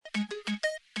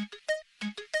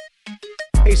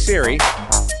Hey Siri,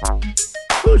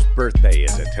 whose birthday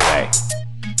is it today?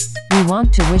 We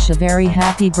want to wish a very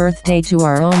happy birthday to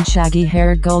our own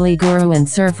shaggy-haired goalie guru and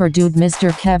surfer dude,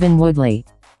 Mr. Kevin Woodley.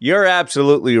 You're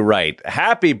absolutely right.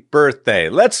 Happy birthday.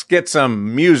 Let's get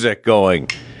some music going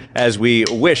as we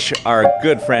wish our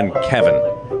good friend Kevin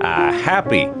a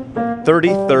happy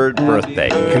 33rd birthday.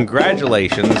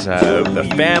 Congratulations.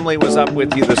 The family was up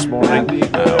with you this morning.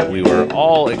 We were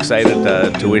all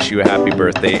excited to wish you a happy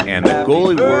birthday, and the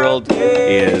goalie world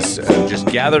is just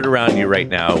gathered around you right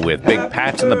now with big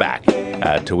pats in the back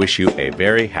to wish you a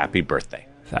very happy birthday.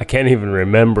 I can't even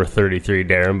remember 33,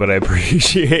 Darren, but I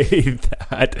appreciate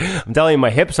that. I'm telling you, my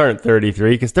hips aren't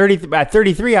 33, because at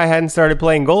 33, I hadn't started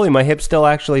playing goalie. My hips still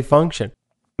actually function.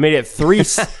 I made it three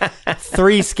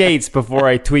skates before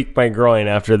I tweaked my groin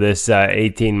after this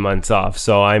 18 months off.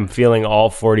 So I'm feeling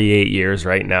all 48 years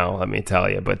right now, let me tell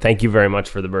you. But thank you very much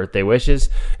for the birthday wishes.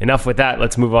 Enough with that.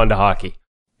 Let's move on to hockey.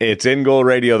 It's In Goal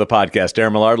Radio, the podcast.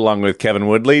 Darren Millard, along with Kevin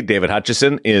Woodley. David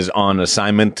Hutchison is on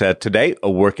assignment today,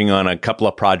 working on a couple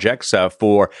of projects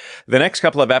for the next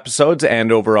couple of episodes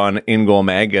and over on In Goal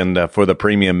Mag and for the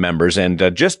premium members.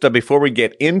 And just before we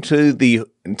get into the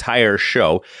entire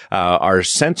show, our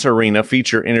Sense Arena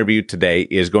feature interview today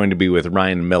is going to be with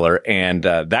Ryan Miller. And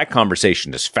that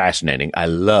conversation is fascinating. I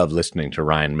love listening to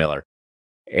Ryan Miller.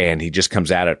 And he just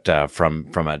comes at it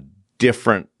from a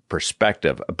different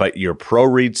perspective. But your Pro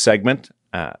Read segment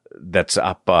that's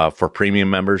up for premium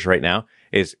members right now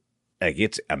is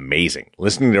it's amazing.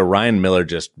 Listening to Ryan Miller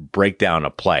just break down a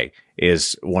play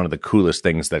is one of the coolest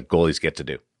things that goalies get to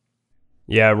do.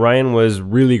 Yeah, Ryan was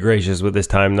really gracious with his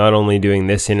time, not only doing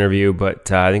this interview,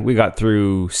 but I think we got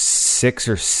through 6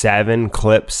 or 7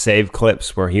 save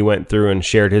clips where he went through and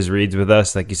shared his reads with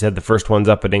us. Like you said, the first one's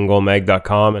up at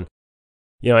ingoalmag.com. And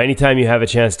you know, anytime you have a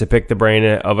chance to pick the brain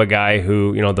of a guy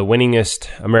who, you know, the winningest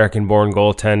American-born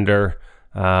goaltender,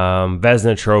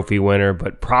 Vezina Trophy winner,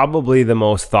 but probably the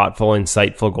most thoughtful,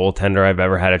 insightful goaltender I've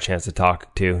ever had a chance to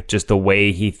talk to. Just the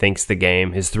way he thinks the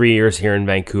game. His 3 years here in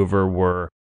Vancouver were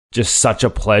just such a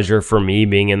pleasure for me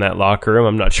being in that locker room.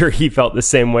 I'm not sure he felt the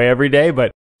same way every day,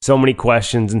 but so many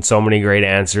questions and so many great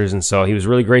answers. And so he was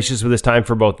really gracious with his time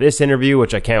for both this interview,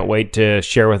 which I can't wait to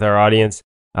share with our audience,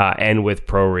 and with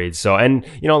Pro Read. So, and,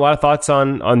 you know, a lot of thoughts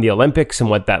on the Olympics and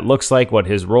what that looks like, what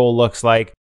his role looks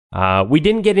like. We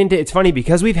didn't get into, it's funny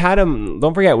because we've had him,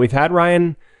 don't forget, we've had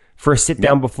Ryan for a sit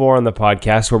down before on the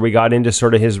podcast where we got into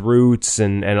sort of his roots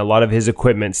and a lot of his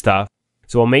equipment stuff.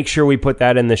 So we'll make sure we put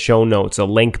that in the show notes, a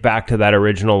link back to that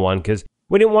original one, because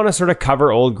we didn't want to sort of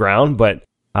cover old ground, but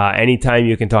anytime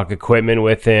you can talk equipment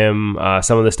with him,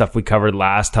 some of the stuff we covered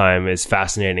last time is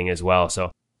fascinating as well.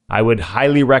 So I would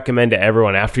highly recommend to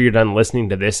everyone, after you're done listening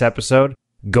to this episode,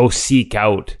 go seek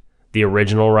out the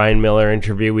original Ryan Miller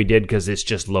interview we did, because it's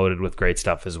just loaded with great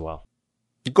stuff as well.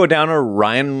 Go down a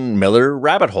Ryan Miller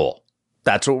rabbit hole.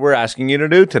 That's what we're asking you to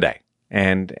do today,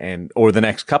 and or the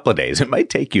next couple of days. It might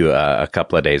take you a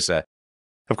couple of days.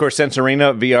 Of course, Sense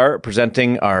Arena VR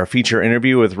presenting our feature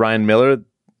interview with Ryan Miller,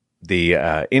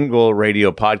 the In Goal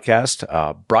Radio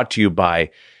podcast, brought to you by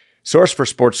Source for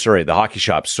Sports Surrey, the hockey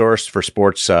shop. Source for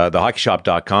Sports,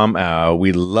 thehockeyshop.com.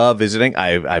 We love visiting.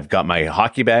 I've got my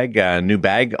hockey bag, new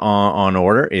bag on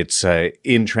order. It's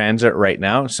in transit right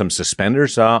now. Some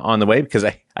suspenders on the way because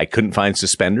I couldn't find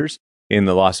suspenders in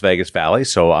the Las Vegas Valley.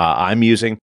 So I'm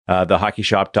using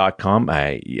thehockeyshop.com,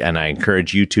 and I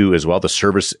encourage you to as well. The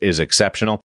service is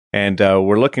exceptional. And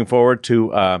we're looking forward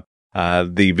to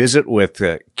the visit with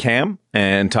Cam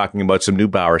and talking about some new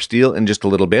Bauer steel in just a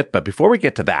little bit. But before we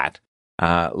get to that,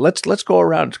 let's go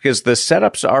around because the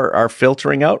setups are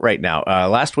filtering out right now.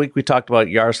 Last week we talked about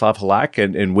Yaroslav Halak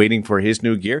and waiting for his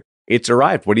new gear. It's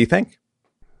arrived. What do you think?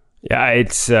 Yeah,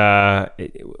 it's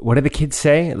what do the kids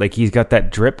say? Like he's got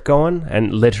that drip going,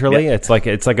 and literally, it's like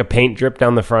a paint drip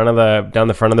down the front of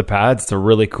the pads. It's a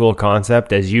really cool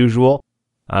concept, as usual.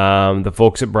 The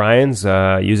folks at Brian's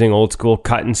using old school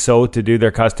cut and sew to do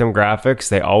their custom graphics.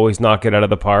 They always knock it out of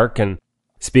the park. And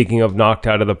speaking of knocked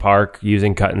out of the park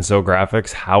using cut and sew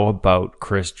graphics, how about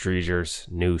Chris Drieger's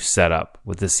new setup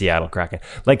with the Seattle Kraken?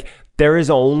 Like, there is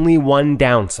only one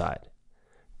downside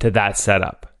to that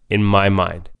setup in my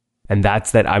mind, and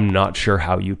that's that I'm not sure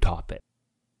how you top it.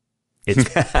 It's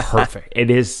perfect. It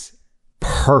is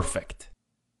perfect.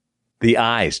 The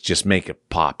eyes just make it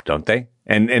pop, don't they?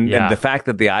 And the fact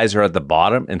that the eyes are at the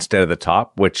bottom instead of the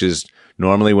top, which is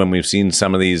normally when we've seen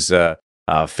some of these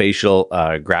facial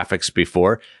graphics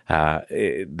before,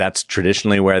 that's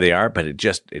traditionally where they are. But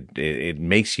it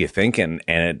makes you think, and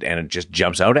it just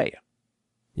jumps out at you.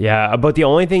 Yeah, but the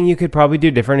only thing you could probably do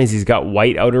different is he's got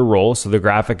white outer rolls, so the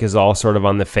graphic is all sort of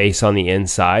on the face on the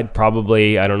inside.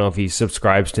 Probably, I don't know if he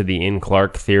subscribes to the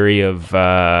Clark theory of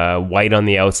white on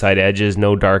the outside edges,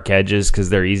 no dark edges, because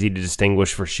they're easy to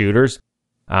distinguish for shooters,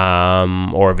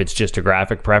 or if it's just a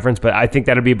graphic preference. But I think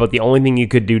that'd be about the only thing you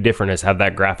could do different is have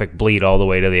that graphic bleed all the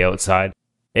way to the outside.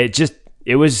 It just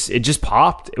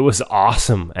popped. It was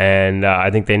awesome, and I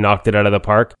think they knocked it out of the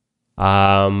park.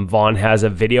 Vaughn has a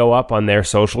video up on their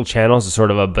social channels, a sort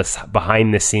of a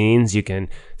behind the scenes. You can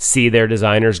see their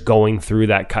designers going through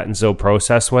that cut and sew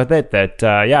process with it.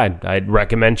 I'd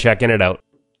recommend checking it out.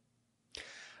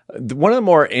 One of the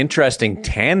more interesting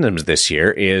tandems this year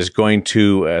is going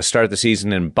to start the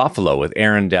season in Buffalo with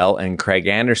Aaron Dell and Craig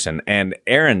Anderson. And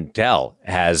Aaron Dell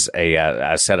has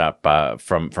a setup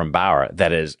from Bauer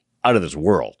that is out of this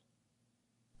world.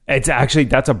 That's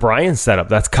a Brian setup.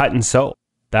 That's cut and sew.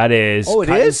 That is cut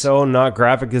and sew, not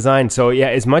graphic design. So yeah,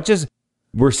 as much as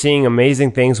we're seeing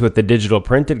amazing things with the digital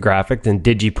printed graphic and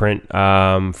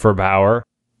DigiPrint for Bauer,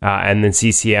 and then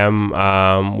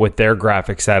CCM with their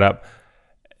graphic setup,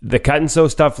 the cut and sew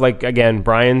stuff, like again,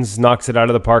 Brian's knocks it out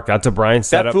of the park. That's a Brian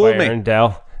setup by Aaron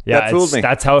Dell. Yeah,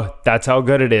 that's how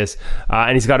good it is.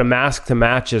 And he's got a mask to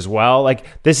match as well.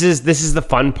 Like this is the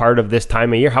fun part of this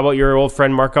time of year. How about your old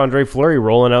friend Marc-Andre Fleury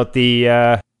rolling out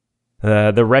the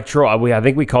retro? I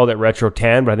think we called it retro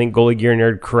tan, but I think Goalie Gear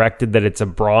Nerd corrected that it's a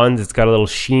bronze. It's got a little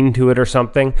sheen to it or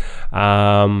something.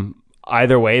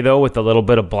 Either way, though, with a little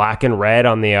bit of black and red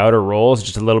on the outer rolls,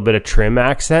 just a little bit of trim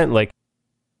accent. Like,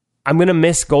 I'm gonna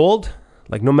miss gold.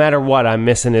 Like, no matter what, I'm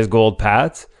missing his gold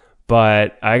pads.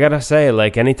 But I gotta say,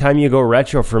 like, anytime you go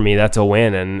retro for me, that's a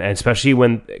win. And especially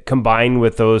when combined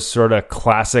with those sort of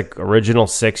classic original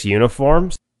 6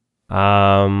 uniforms,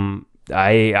 I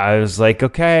was like,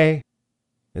 okay.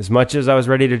 As much as I was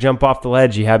ready to jump off the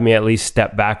ledge, you had me at least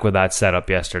step back with that setup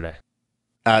yesterday.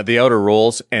 The outer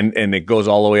rolls, and it goes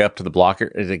all the way up to the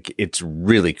blocker. It's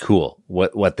really cool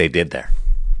what they did there.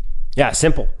 Yeah,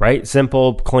 simple, right?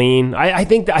 Simple, clean. I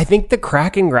think the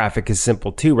Kraken graphic is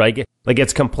simple too, right? Like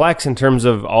it's complex in terms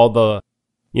of all the,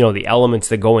 the elements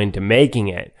that go into making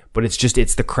it, but it's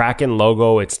the Kraken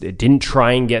logo. It didn't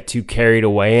try and get too carried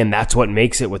away, and that's what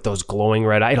makes it with those glowing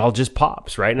red eyes. It all just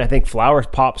pops, right? And I think Flowers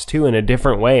pops too in a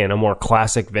different way, in a more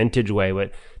classic vintage way,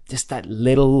 with just that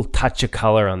little touch of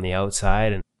color on the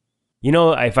outside. And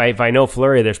if I know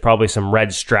Fleury, there's probably some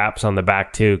red straps on the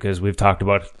back too, because we've talked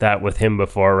about that with him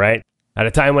before, right? At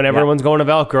a time when everyone's going to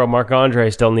Velcro, Marc-Andre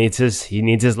still needs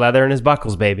his leather and his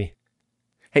buckles, baby.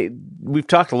 Hey, we've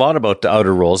talked a lot about the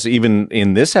outer rolls, even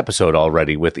in this episode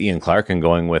already, with Ian Clark and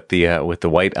going with the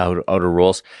white outer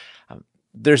rolls.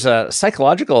 There's a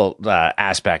psychological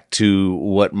aspect to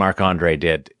what Marc-Andre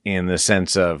did, in the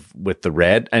sense of with the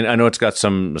red. And I know it's got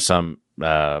some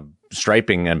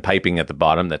striping and piping at the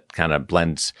bottom that kind of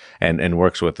blends and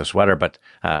works with the sweater, but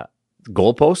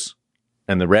goalposts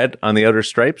and the red on the outer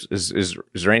stripes, is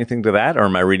there anything to that, or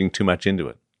am I reading too much into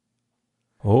it?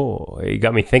 Oh, you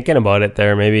got me thinking about it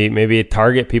there. Maybe a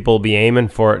target people will be aiming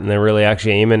for it, and they're really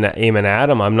actually aiming at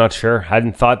them. I'm not sure.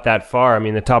 Hadn't thought that far. I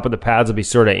mean, the top of the pads will be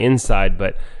sort of inside,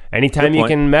 but anytime you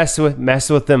can mess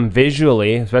with them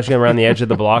visually, especially around the edge of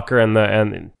the blocker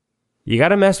and you got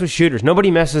to mess with shooters. Nobody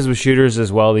messes with shooters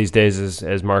as well these days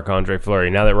as Marc-Andre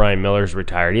Fleury. Now that Ryan Miller's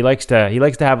retired, he likes to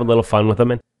have a little fun with them.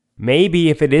 And maybe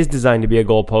if it is designed to be a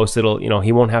goalpost, it'll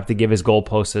he won't have to give his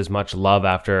goalpost as much love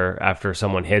after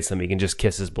someone hits him. He can just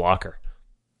kiss his blocker.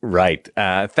 Right.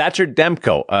 Thatcher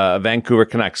Demko, Vancouver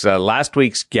Canucks, last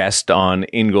week's guest on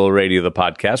In Goal Radio, the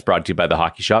podcast, brought to you by The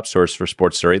Hockey Shop, source for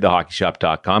sports Surrey,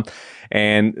 thehockeyshop.com.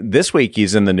 And this week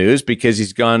he's in the news because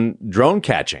he's gone drone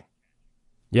catching.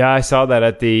 Yeah, I saw that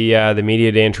at the media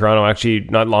day in Toronto, actually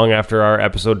not long after our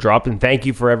episode dropped. And thank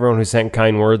you for everyone who sent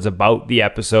kind words about the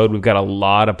episode. We've got a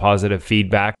lot of positive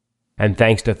feedback. And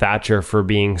thanks to Thatcher for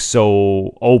being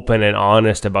so open and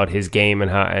honest about his game and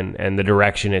how and the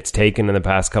direction it's taken in the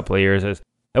past couple of years.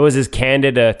 That was as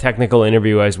candid a technical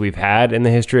interview as we've had in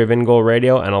the history of In Goal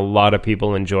Radio, and a lot of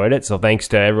people enjoyed it. So thanks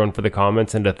to everyone for the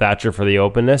comments and to Thatcher for the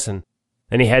openness. And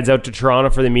then he heads out to Toronto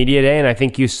for the media day, and I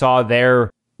think you saw there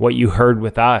what you heard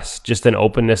with us, just an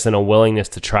openness and a willingness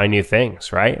to try new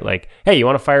things, right? Like, hey, you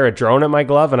want to fire a drone at my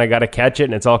glove and I got to catch it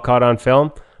and it's all caught on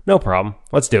film? No problem.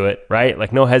 Let's do it, right?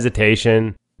 Like, no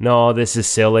hesitation. No, this is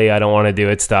silly. I don't want to do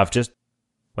it stuff. Just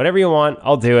whatever you want,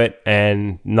 I'll do it,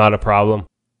 and not a problem.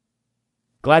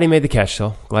 Glad he made the catch,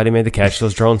 though. Glad he made the catch.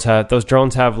 Those drones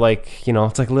have like,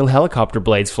 it's like little helicopter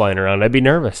blades flying around. I'd be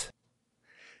nervous.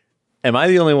 Am I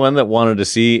the only one that wanted to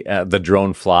see the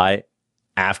drone fly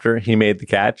after he made the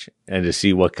catch, and to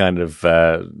see what kind of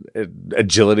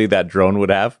agility that drone would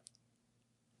have?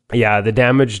 Yeah, the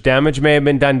damage may have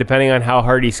been done depending on how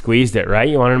hard he squeezed it, right?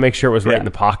 You wanted to make sure it was right in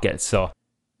the pocket. So,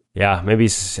 yeah, maybe,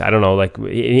 I don't know, like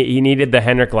he needed the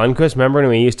Henrik Lundqvist. Remember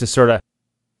when he used to sort of,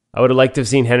 I would have liked to have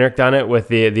seen Henrik done it with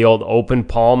the old open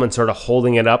palm and sort of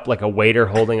holding it up like a waiter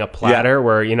holding a platter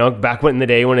where, you know, back in the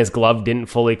day when his glove didn't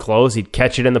fully close, he'd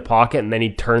catch it in the pocket and then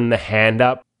he'd turn the hand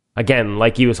up. Again,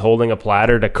 like he was holding a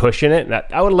platter to cushion it.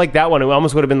 I would have liked that one. It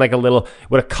almost would have been like would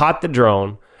have caught the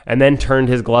drone and then turned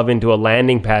his glove into a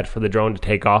landing pad for the drone to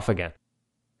take off again.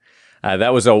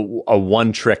 That was a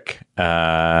one-trick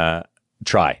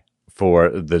try for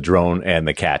the drone and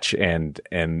the catch, and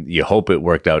you hope it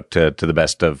worked out to the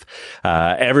best of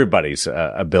everybody's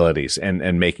abilities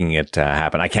and making it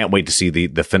happen. I can't wait to see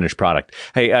the finished product.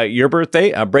 Hey, your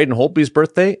birthday, Braden Holtby's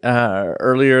birthday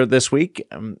earlier this week.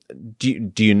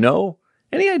 Do you know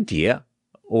any idea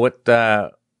what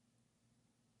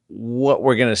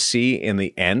we're going to see in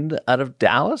the end out of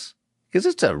Dallas? Because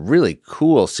it's a really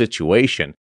cool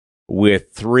situation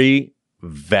with 3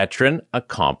 veteran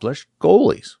accomplished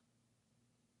goalies.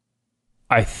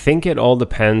 I think it all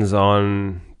depends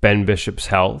on Ben Bishop's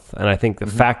health. And I think the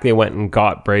fact they went and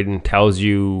got Braden tells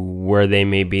you where they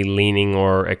may be leaning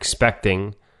or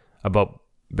expecting about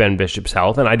Ben Bishop's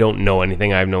health. And I don't know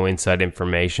anything. I have no inside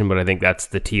information, but I think that's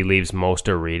the tea leaves most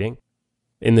are reading.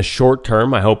 In the short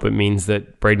term, I hope it means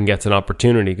that Braden gets an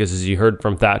opportunity because as you heard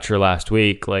from Thatcher last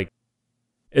week, like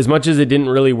as much as it didn't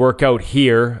really work out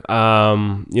here,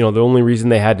 you know, the only reason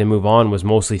they had to move on was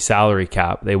mostly salary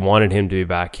cap. They wanted him to be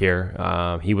back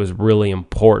here. He was really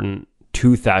important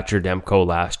to Thatcher Demko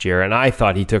last year, and I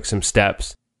thought he took some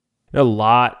steps.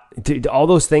 All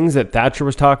those things that Thatcher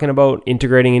was talking about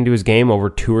integrating into his game over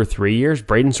 2 or 3 years,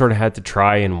 Braden sort of had to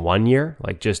try in 1 year,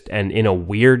 and in a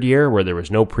weird year where there was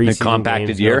no preseason, a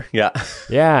compacted games, year,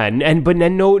 but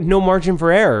then no margin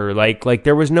for error. Like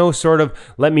there was no sort of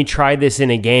let me try this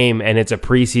in a game and it's a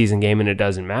preseason game and it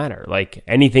doesn't matter. Like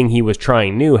anything he was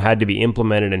trying new had to be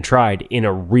implemented and tried in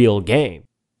a real game.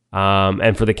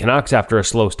 And for the Canucks, after a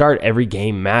slow start, every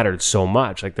game mattered so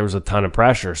much. Like there was a ton of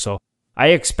pressure. So I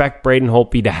expect Braden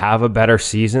Holtby to have a better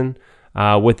season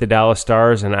with the Dallas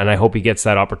Stars, and I hope he gets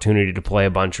that opportunity to play a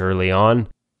bunch early on.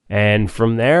 And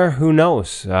from there, who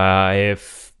knows?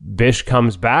 If Bish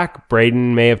comes back,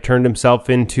 Braden may have turned himself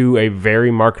into a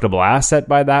very marketable asset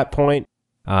by that point.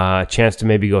 A chance to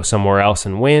maybe go somewhere else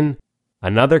and win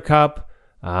another cup.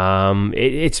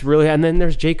 It's really, and then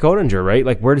there's Jake Oettinger, right?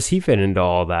 Like, where does he fit into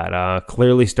all that?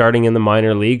 Clearly starting in the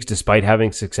minor leagues despite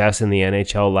having success in the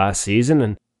NHL last season,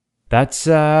 and that's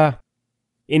in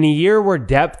a year where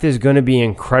depth is going to be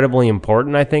incredibly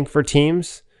important, I think, for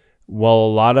teams. Well,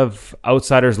 a lot of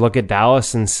outsiders look at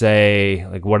Dallas and say,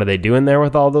 like, what are they doing there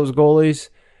with all those goalies?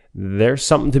 There's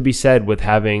something to be said with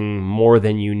having more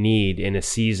than you need in a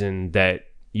season that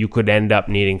you could end up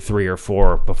needing 3 or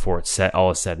 4 before it's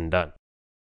all is said and done.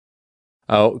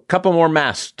 A couple more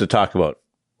masks to talk about.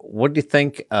 What do you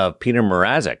think of Peter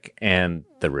Mrazek and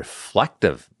the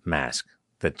reflective mask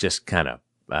that just kind of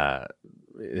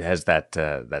has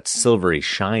that silvery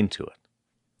shine to it?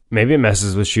 Maybe it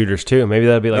messes with shooters too. Maybe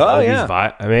that'll be like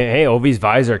Ovi's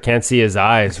visor can't see his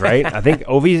eyes, right? I think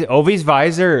Ovi's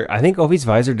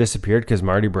visor disappeared because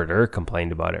Marty Brodeur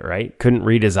complained about it, right? Couldn't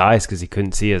read his eyes because he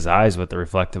couldn't see his eyes with the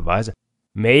reflective visor.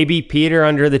 Maybe Peter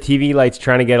under the TV lights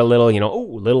trying to get a little,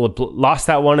 lost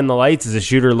that one in the lights as a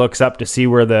shooter looks up to see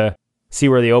where the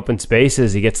open space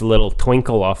is. He gets a little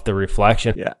twinkle off the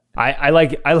reflection. Yeah. I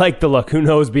like the look. Who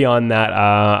knows beyond that?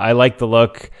 I like the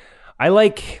look.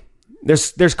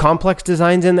 There's complex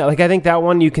designs in that. Like, I think that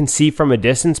one you can see from a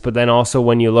distance, but then also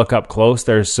when you look up close,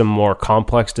 there's some more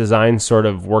complex designs sort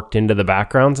of worked into the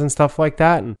backgrounds and stuff like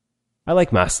that. And I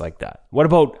like masks like that. What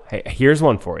about, hey, here's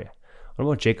one for you. What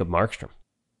about Jacob Markstrom?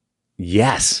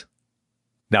 Yes.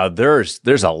 Now there's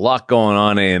a lot going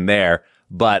on in there,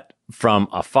 but from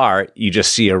afar, you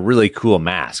just see a really cool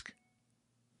mask.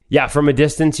 Yeah, from a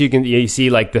distance, you see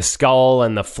like the skull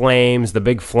and the flames, the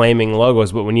big flaming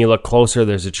logos. But when you look closer,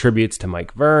 there's attributes to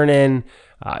Mike Vernon,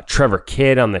 Trevor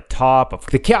Kidd on the top.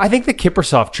 I think the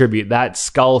Kiprusoff tribute, that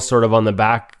skull sort of on the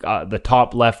back, the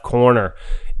top left corner,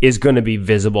 is going to be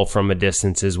visible from a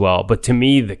distance as well. But to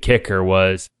me, the kicker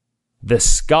was the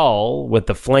skull with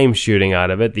the flame shooting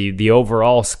out of it, the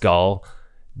overall skull,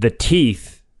 the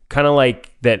teeth, kind of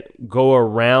like that go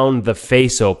around the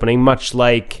face opening,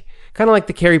 kind of like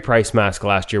the Carey Price mask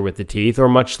last year with the teeth, or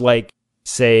much like,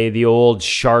 say, the old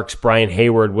Sharks Brian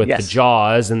Hayward with the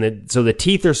jaws. So the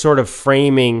teeth are sort of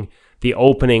framing the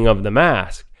opening of the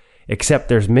mask, except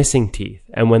there's missing teeth.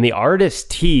 And when the artist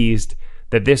teased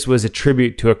that this was a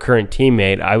tribute to a current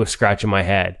teammate, I was scratching my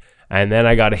head. And then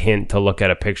I got a hint to look at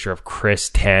a picture of Chris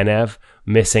Tanev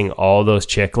missing all those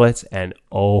chiclets. And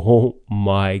oh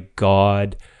my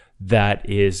God, that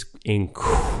is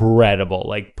incredible.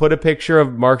 Like, put a picture of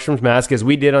Markstrom's mask, as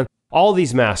we did on all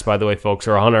these masks, by the way, folks,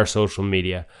 are on our social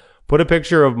media. Put a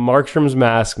picture of Markstrom's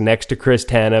mask next to Chris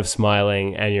Tanev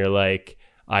smiling, and you're like,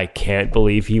 I can't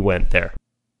believe he went there.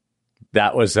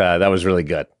 That was really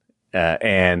good.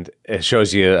 And it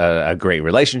shows you a great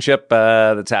relationship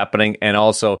that's happening, and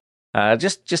also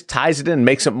just ties it in,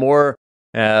 makes it more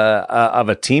of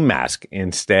a team mask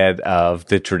instead of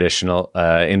the traditional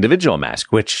individual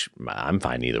mask, which I'm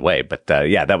fine either way. But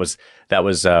that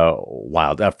was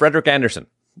wild. Frederik Andersen,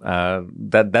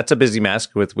 that's a busy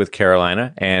mask with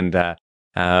Carolina, and a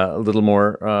little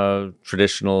more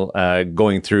traditional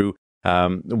going through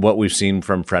what we've seen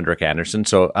from Frederik Andersen.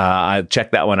 So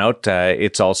check that one out.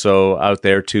 It's also out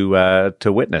there to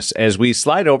witness as we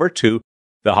slide over to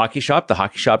the Hockey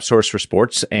Shop source for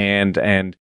sports,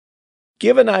 and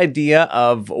give an idea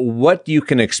of what you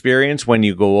can experience when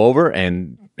you go over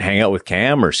and hang out with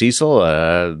Cam or Cecil,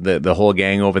 the whole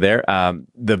gang over there.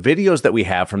 The videos that we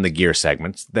have from the gear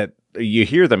segments, that you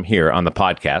hear them here on the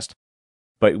podcast,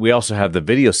 but we also have the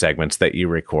video segments that you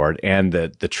record, and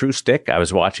the True Stick. I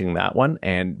was watching that one,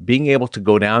 and being able to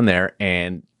go down there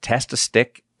and test a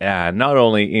stick, not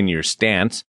only in your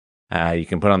stance, you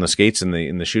can put on the skates in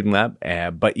the shooting lab,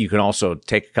 but you can also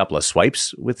take a couple of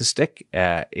swipes with the stick,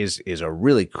 is a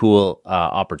really cool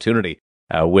opportunity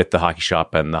with the Hockey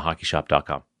Shop and the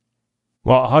hockeyshop.com.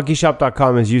 Well,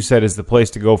 hockeyshop.com, as you said, is the place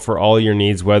to go for all your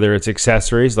needs, whether it's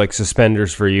accessories like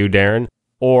suspenders for you, Darren,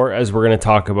 or, as we're going to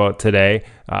talk about today,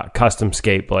 custom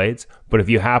skate blades. But if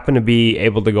you happen to be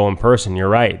able to go in person, you're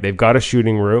right. They've got a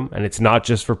shooting room, and it's not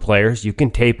just for players. You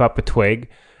can tape up a twig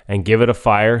and give it a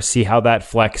fire, see how that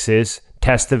flex is,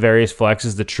 test the various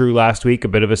flexes. The True last week, a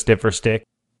bit of a stiffer stick.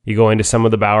 You go into some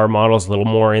of the Bauer models, a little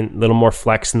more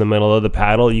flex in the middle of the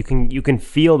paddle. You can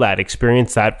feel that,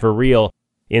 experience that for real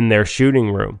in their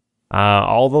shooting room.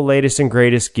 All the latest and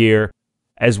greatest gear,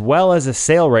 as well as a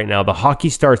sale right now. The Hockey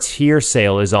Starts Here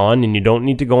sale is on, and you don't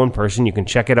need to go in person. You can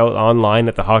check it out online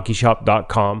at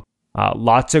thehockeyshop.com.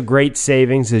 Lots of great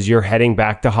savings as you're heading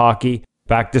back to hockey,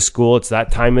 back to school. It's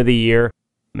that time of the year.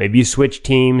 Maybe you switch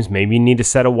teams. Maybe you need a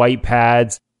set of white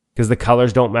pads because the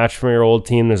colors don't match from your old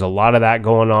team. There's a lot of that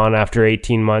going on after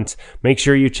 18 months. Make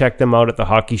sure you check them out at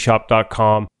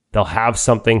thehockeyshop.com. They'll have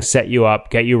something set you up,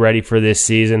 get you ready for this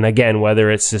season. Again, whether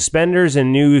it's suspenders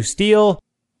and new steel,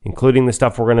 including the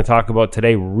stuff we're going to talk about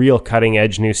today, real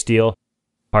cutting-edge new steel,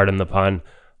 pardon the pun,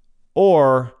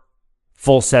 or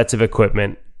full sets of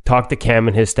equipment. Talk to Cam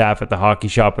and his staff at the Hockey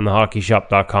Shop and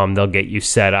thehockeyshop.com. They'll get you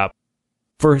set up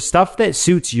for stuff that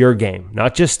suits your game,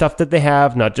 not just stuff that they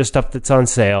have, not just stuff that's on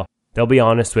sale. They'll be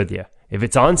honest with you. If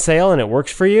it's on sale and it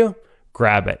works for you,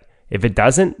 grab it. If it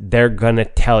doesn't, they're going to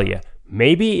tell you.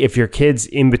 Maybe if your kid's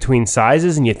in between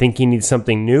sizes and you think he needs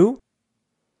something new,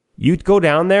 you'd go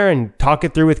down there and talk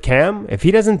it through with Cam. If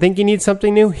he doesn't think he needs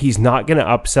something new, he's not going to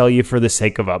upsell you for the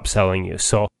sake of upselling you.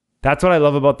 So that's what I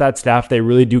love about that staff. They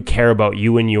really do care about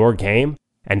you and your game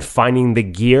and finding the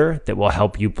gear that will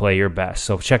help you play your best.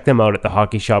 So check them out at the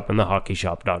Hockey Shop and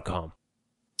thehockeyshop.com.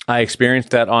 I experienced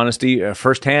that honesty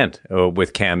firsthand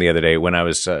with Cam the other day when I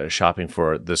was shopping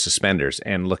for the suspenders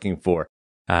and looking for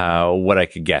what I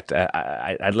could get.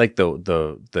 I'd like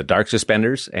the dark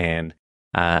suspenders, and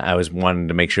I was wanting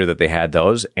to make sure that they had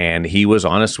those. And he was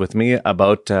honest with me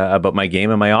about my game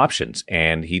and my options,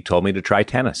 and he told me to try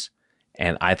tennis.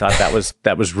 And I thought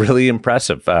that was really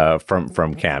impressive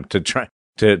from Cam to try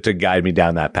to guide me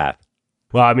down that path.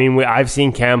 Well, I mean, I've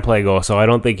seen Cam play go, so I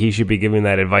don't think he should be giving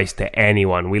that advice to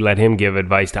anyone. We let him give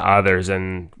advice to others.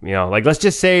 And, like, let's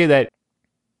just say that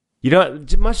you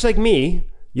don't, much like me,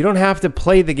 you don't have to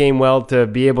play the game well to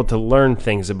be able to learn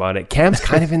things about it. Cam's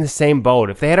kind of in the same boat.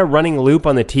 If they had a running loop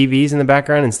on the TVs in the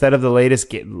background instead of the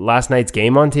last night's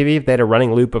game on TV, if they had a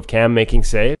running loop of Cam making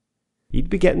saves, you'd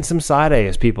be getting some side eye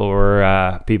as people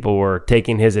were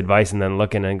taking his advice and then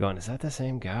looking and going, "Is that the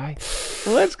same guy?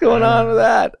 What's going on with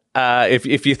that?"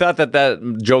 If you thought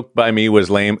that joke by me was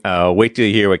lame, wait till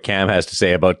you hear what Cam has to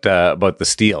say about the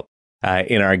steel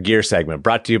in our gear segment.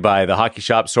 Brought to you by the Hockey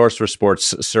Shop, source for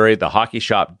sports Surrey,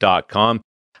 thehockeyshop.com.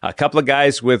 A couple of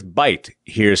guys with bite.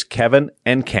 Here's Kevin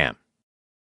and Cam.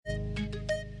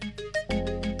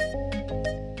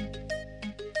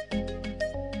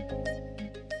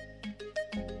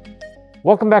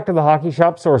 Welcome back to the Hockey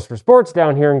Shop, source for sports,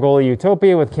 down here in Goalie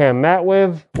Utopia with Cam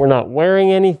Matwiv. We're not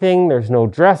wearing anything. There's no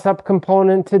dress-up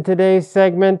component to today's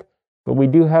segment, but we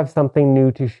do have something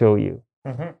new to show you.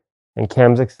 Mm-hmm. And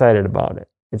Cam's excited about it.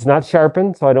 It's not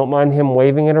sharpened, so I don't mind him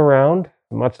waving it around.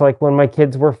 Much like when my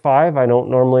kids were 5, I don't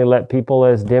normally let people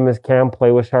as dim as Cam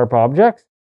play with sharp objects,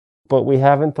 but we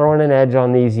haven't thrown an edge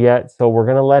on these yet, so we're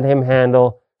going to let him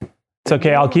handle. It's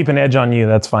okay. I'll keep an edge on you.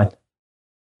 That's fine.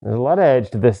 There's a lot of edge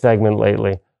to this segment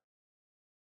lately.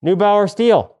 New Bauer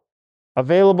steel,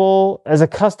 available as a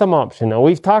custom option. Now,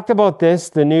 we've talked about this.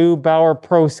 The new Bauer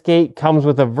Pro Skate comes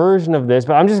with a version of this,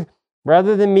 but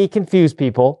rather than me confuse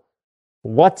people,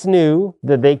 what's new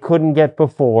that they couldn't get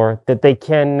before that they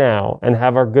can now, and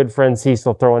have our good friend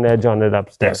Cecil throw an edge on it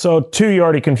upstairs? So 2, you're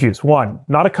already confused. 1,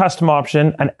 not a custom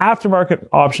option, an aftermarket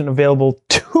option available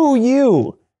to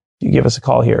you. You give us a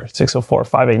call here,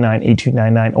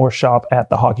 604-589-8299, or shop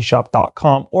at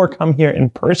thehockeyshop.com, or come here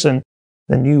in person,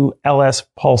 the new LS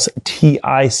Pulse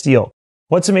TI steel.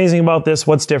 What's amazing about this?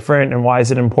 What's different, and why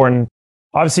is it important?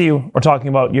 Obviously, we're talking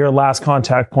about your last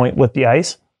contact point with the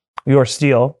ice, your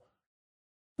steel.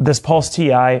 This Pulse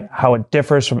TI, how it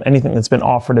differs from anything that's been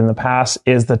offered in the past,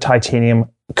 is the titanium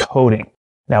coating.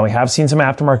 Now, we have seen some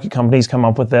aftermarket companies come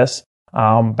up with this.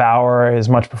 Bauer is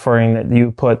much preferring that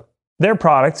you put their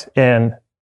product in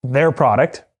their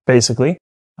product, basically.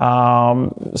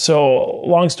 So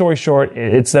long story short,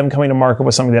 it's them coming to market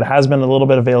with something that has been a little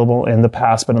bit available in the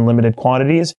past, but in limited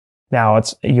quantities. Now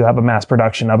you have a mass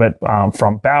production of it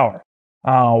from Bauer.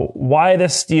 Why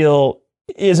this steel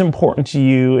is important to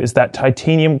you is that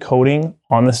titanium coating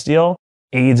on the steel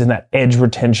aids in that edge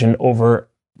retention over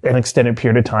an extended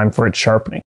period of time for its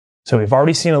sharpening. So we've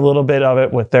already seen a little bit of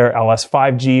it with their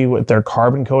LS5G, with their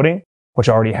carbon coating, which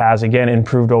already has, again,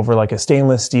 improved over like a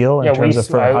stainless steel in terms of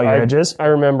how your edge is. I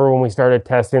remember when we started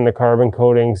testing the carbon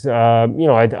coatings,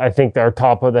 I think our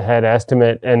top of the head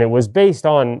estimate, and it was based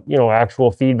on,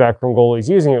 actual feedback from goalies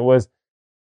using it, was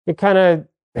it kind of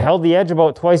held the edge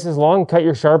about twice as long, cut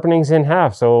your sharpenings in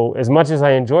half. So as much as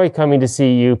I enjoy coming to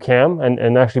see you, Cam,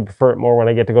 and actually prefer it more when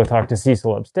I get to go talk to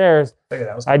Cecil upstairs,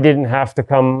 I didn't have to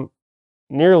come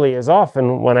nearly as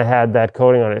often when I had that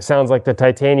coating on it. It sounds like the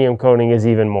titanium coating is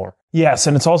even more. Yes,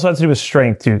 and it's also has to do with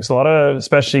strength too. So a lot of,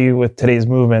 especially with today's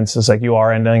movements, it's like you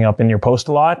are ending up in your post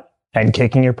a lot and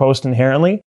kicking your post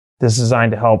inherently. This is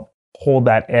designed to help hold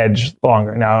that edge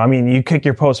longer. Now, I mean, you kick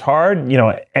your post hard,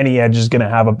 any edge is going to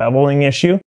have a beveling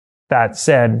issue. That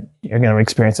said, you're going to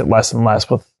experience it less and less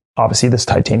with obviously this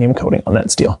titanium coating on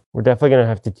that steel. We're definitely going to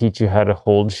have to teach you how to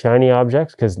hold shiny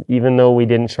objects, because even though we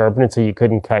didn't sharpen it so you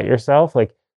couldn't cut yourself,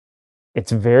 like,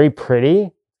 it's very pretty.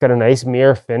 It's got a nice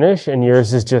mirror finish, and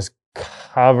yours is just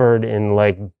covered in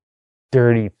like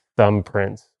dirty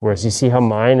thumbprints. Whereas you see how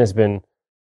mine has been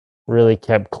really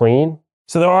kept clean.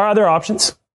 So there are other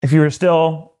options. If you were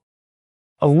still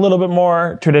a little bit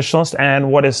more traditionalist,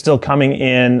 and what is still coming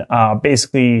in,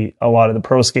 basically a lot of the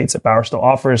pro skates that Bauer still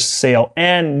offers, sale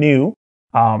and new,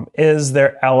 is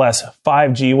their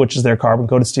LS5G, which is their carbon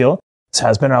coated steel. This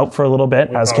has been out for a little bit,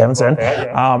 as Kevin said.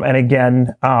 And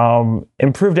again,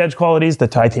 improved edge qualities. The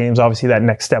titanium's obviously that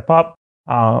next step up,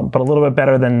 but a little bit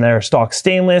better than their stock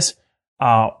stainless.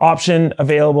 Option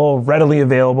available, readily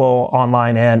available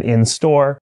online and in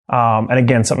store. And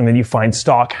again, something that you find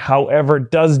stock. However,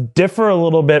 does differ a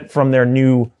little bit from their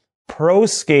new Pro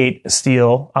Skate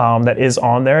steel that is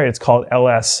on there. It's called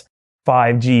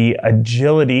LS5G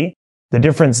Agility. The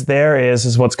difference there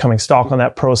is what's coming stock on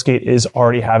that Pro Skate is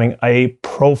already having a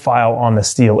profile on the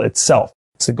steel itself.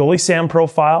 It's a goalie SAM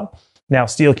profile. Now,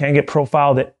 steel can get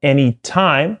profiled at any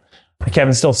time.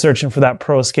 Kevin's still searching for that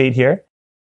Pro Skate here.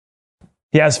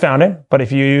 He has found it, but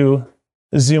if you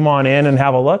zoom on in and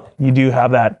have a look, you do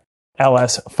have that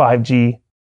LS5G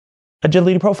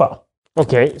Agility profile.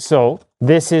 Okay, so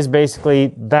this is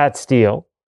basically that steel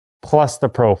plus the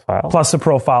profile. Plus the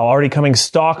profile, already coming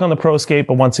stock on the Pro Skate,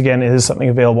 but once again, it is something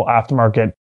available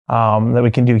aftermarket that we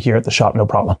can do here at the shop, no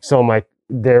problem. So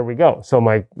there we go. So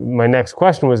my next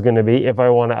question was going to be, if I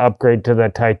want to upgrade to the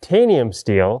titanium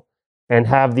steel and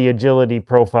have the Agility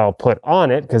profile put on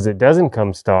it, because it doesn't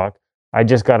come stock, I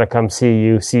just got to come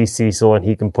see Cecil, and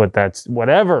he can put that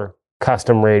whatever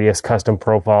custom radius, custom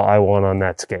profile I want on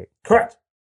that skate. Correct.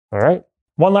 All right.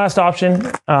 One last option,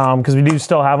 because we do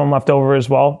still have them left over as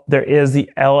well. There is the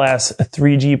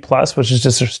LS3G Plus, which is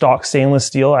just their stock stainless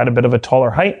steel at a bit of a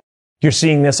taller height. You're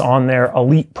seeing this on their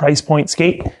elite price point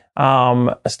skate.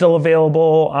 Still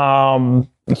available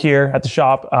here at the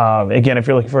shop. Again, if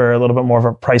you're looking for a little bit more of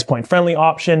a price point friendly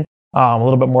option, a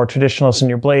little bit more traditionalist in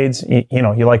your blades,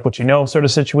 you like what you know sort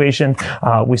of situation,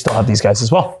 we still have these guys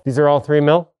as well. These are all 3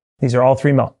 mil? These are all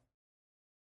 3 mil.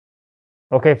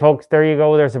 Okay, folks, there you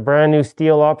go. There's a brand new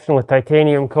steel option with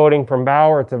titanium coating from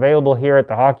Bauer. It's available here at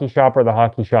the Hockey Shop or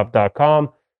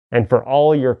thehockeyshop.com. And for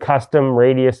all your custom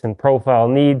radius and profile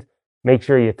needs, make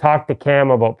sure you talk to Cam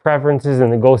about preferences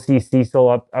and then go see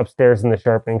Cecil upstairs in the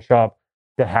sharpening shop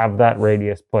to have that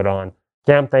radius put on.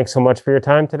 Cam, thanks so much for your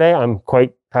time today. I'm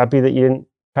quite happy that you didn't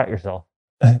cut yourself.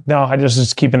 No, I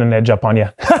just keeping an edge up on you.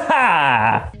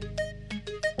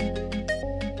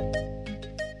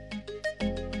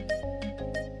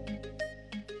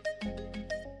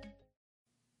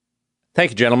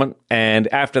 Thank you, gentlemen.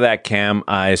 And after that, Cam,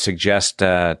 I suggest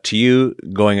to you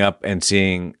going up and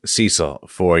seeing Cecil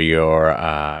for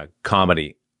your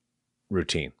comedy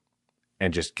routine,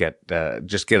 and just get a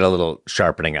little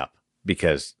sharpening up,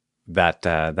 because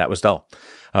that was dull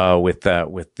with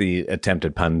the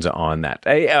attempted puns on that.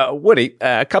 Hey, Woody,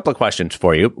 a couple of questions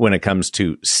for you when it comes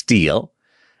to steel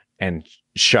and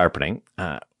sharpening.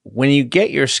 When you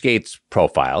get your skates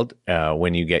profiled,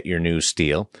 when you get your new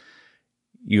steel,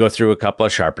 you go through a couple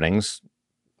of sharpenings.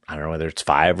 I don't know whether it's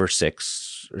 5 or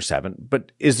 6 or 7,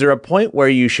 but is there a point where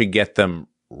you should get them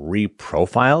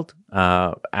reprofiled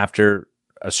after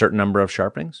a certain number of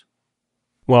sharpenings?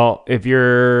 Well, if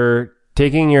you're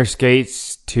taking your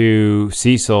skates to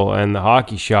Cecil and the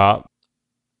hockey shop,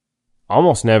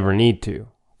 almost never need to,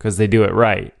 because they do it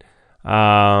right.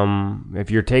 If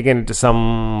you're taking it to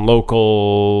some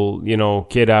local,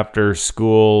 kid after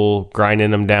school,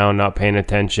 grinding them down, not paying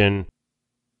attention,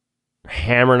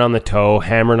 hammering on the toe,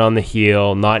 hammering on the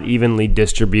heel, not evenly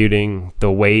distributing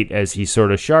the weight as he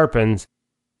sort of sharpens,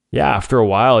 after a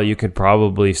while you could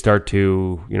probably start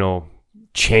to,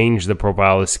 change the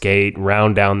profile of the skate,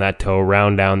 round down that toe,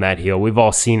 round down that heel. We've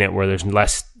all seen it where there's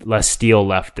less steel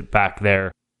left back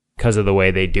there because of the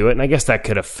way they do it. And I guess that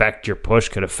could affect your push,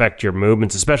 could affect your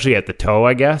movements, especially at the toe,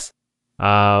 I guess.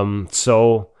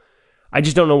 So I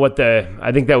just don't know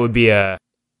I think that would be a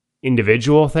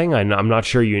individual thing. I'm not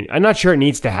sure it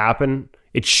needs to happen.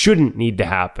 It shouldn't need to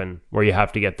happen where you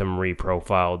have to get them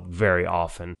reprofiled very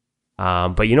often.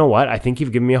 But you know what? I think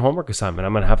you've given me a homework assignment.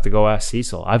 I'm going to have to go ask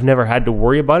Cecil. I've never had to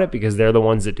worry about it because they're the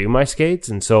ones that do my skates.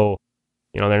 And so,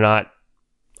 they're not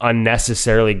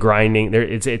unnecessarily grinding.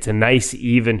 It's a nice,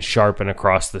 even sharpen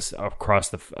across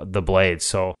the blades.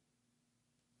 So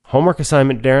homework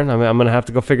assignment, Darren. I'm going to have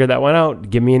to go figure that one out.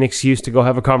 Give me an excuse to go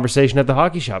have a conversation at the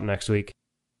hockey shop next week.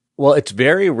 Well, it's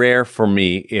very rare for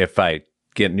me if I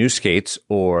get new skates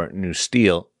or new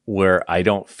steel where I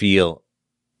don't feel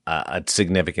a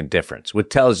significant difference, which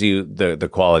tells you the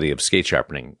quality of skate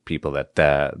sharpening people that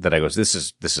I go, this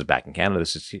is back in Canada.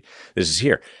 This is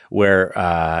here where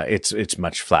it's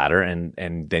much flatter,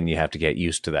 and then you have to get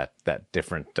used to that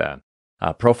different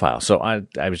profile. So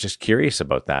I was just curious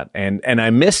about that, and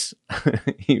I miss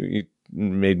you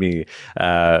made me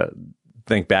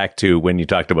think back to when you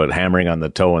talked about hammering on the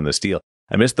toe and the steel.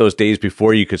 I miss those days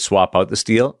before you could swap out the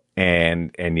steel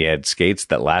and you had skates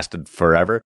that lasted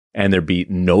forever and there'd be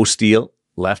no steel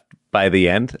left by the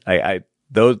end.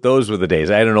 Those were the days.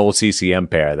 I had an old CCM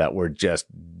pair that were just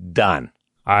done.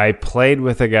 I played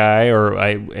with a guy,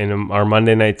 in our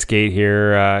Monday night skate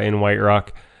here in White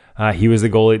Rock. He was the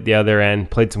goalie at the other end.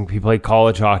 He played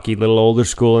college hockey, little older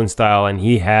school in style, and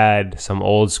he had some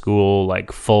old school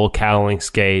like full cowling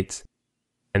skates.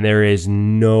 And there is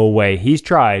no way, he's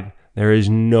tried, there is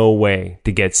no way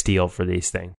to get steel for these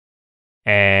things.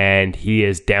 And he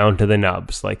is down to the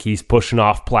nubs. Like, he's pushing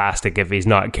off plastic if he's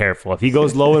not careful. If he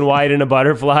goes low and wide in a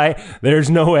butterfly, there's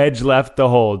no edge left to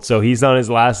hold. So he's on his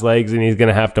last legs and he's going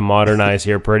to have to modernize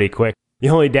here pretty quick. The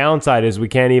only downside is I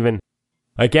can't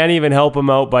even help him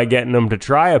out by getting him to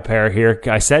try a pair here.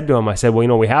 I said to him,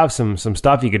 well, we have some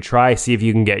stuff you could try, see if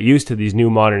you can get used to these new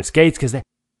modern skates, because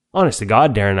honest to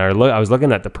God, Darren, I was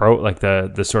looking at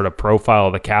the sort of profile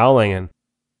of the cowling, and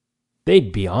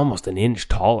they'd be almost an inch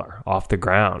taller off the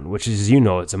ground, which is,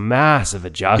 it's a massive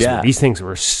adjustment. Yeah. These things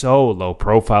were so low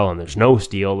profile, and there's no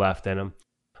steel left in them.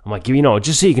 I'm like,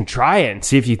 just so you can try it and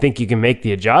see if you think you can make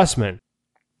the adjustment.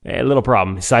 A little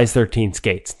problem. Size 13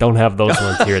 skates. Don't have those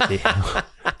ones here at the.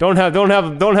 don't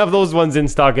have those ones in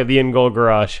stock at the In Goal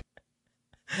Garage.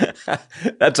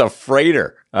 That's a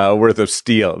freighter worth of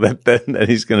steel that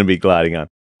he's going to be gliding on.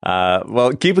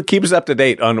 Well, keep us up to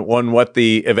date on what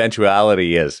the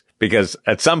eventuality is, because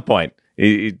at some point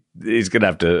he's going to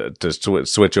have to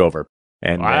switch over.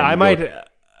 And I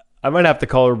might have to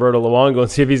call Roberto Luongo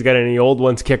and see if he's got any old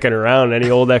ones kicking around. Any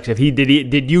old did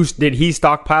he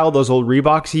stockpile those old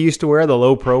Reeboks he used to wear, the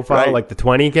low profile, right, like the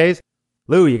 20Ks?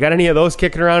 Lou, you got any of those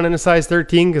kicking around in a size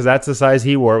 13? Because that's the size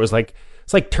he wore. It's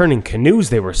like turning canoes.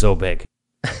 They were so big.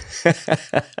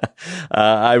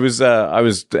 I was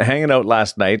hanging out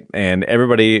last night and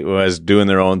everybody was doing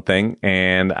their own thing,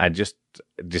 and I just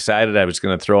decided I was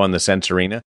going to throw on the Sense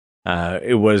Arena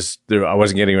I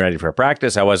wasn't getting ready for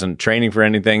practice. I wasn't training for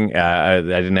anything. I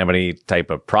didn't have any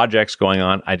type of projects going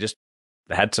on. I just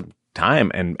had some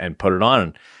time and put it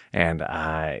on. And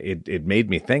it made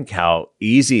me think how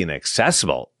easy and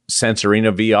accessible Sense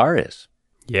Arena VR is.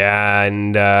 Yeah,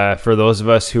 and for those of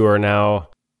us who are now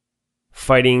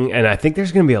fighting, and I think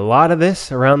there's going to be a lot of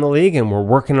this around the league, and we're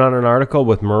working on an article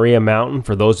with Maria Mountain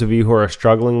for those of you who are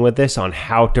struggling with this on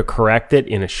how to correct it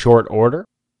in a short order.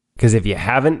 Because if you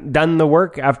haven't done the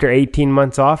work after 18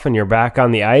 months off and you're back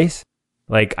on the ice,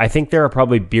 like, I think there are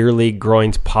probably beer league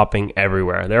groins popping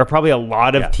everywhere. There are probably a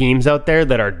lot of teams out there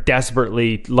that are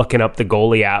desperately looking up the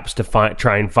goalie apps to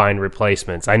try and find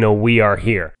replacements. I know we are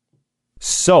here.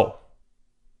 So,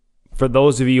 for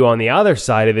those of you on the other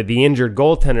side of it, the injured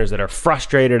goaltenders that are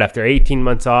frustrated after 18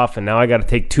 months off and now I got to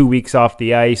take 2 weeks off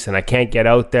the ice and I can't get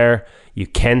out there, you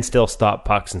can still stop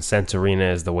pucks, and Sense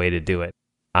Arena is the way to do it.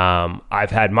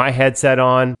 I've had my headset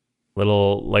on.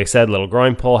 Like I said, little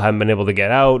groin pull, haven't been able to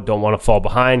get out, don't want to fall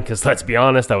behind because let's be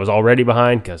honest, I was already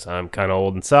behind because I'm kind of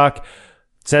old and suck.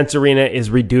 Sense Arena is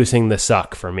reducing the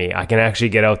suck for me. I can actually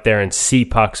get out there and see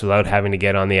pucks without having to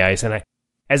get on the ice. And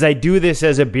as I do this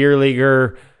as a beer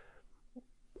leaguer,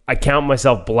 I count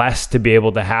myself blessed to be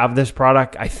able to have this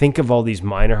product. I think of all these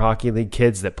minor hockey league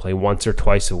kids that play once or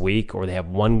twice a week, or they have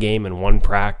one game and one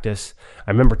practice.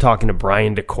 I remember talking to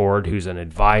Brian DeCord, who's an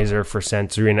advisor for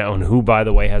Sense Arena, and who, by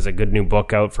the way, has a good new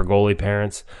book out for goalie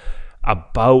parents,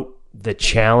 about the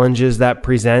challenges that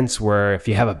presents, where if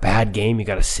you have a bad game, you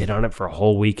got to sit on it for a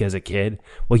whole week as a kid.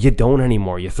 Well, you don't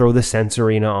anymore. You throw the Sense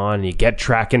Arena on, and you get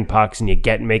tracking pucks, and you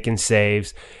get making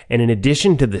saves. And in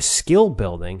addition to the skill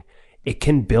building, it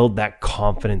can build that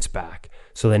confidence back.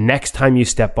 So the next time you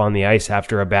step on the ice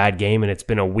after a bad game and it's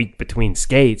been a week between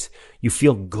skates, you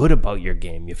feel good about your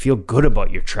game. You feel good about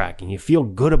your tracking. You feel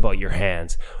good about your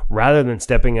hands, rather than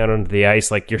stepping out onto the ice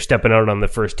like you're stepping out on the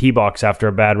first tee box after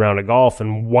a bad round of golf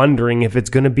and wondering if it's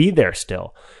going to be there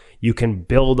still. You can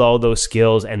build all those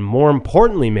skills, and more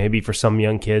importantly, maybe for some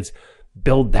young kids,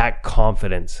 build that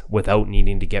confidence without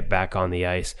needing to get back on the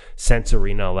ice. Sense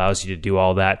Arena allows you to do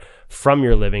all that from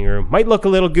your living room. Might look a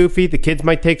little goofy. The kids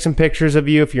might take some pictures of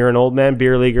you if you're an old man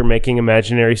beer leaguer making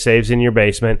imaginary saves in your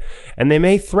basement, and they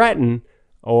may threaten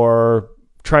or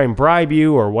try and bribe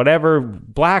you or whatever.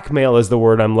 Blackmail is the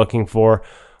word I'm looking for.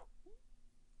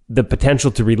 The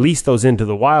potential to release those into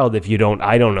the wild if you don't,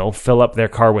 I don't know, fill up their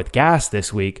car with gas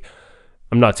this week.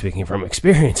 I'm not speaking from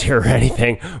experience here or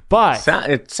anything, but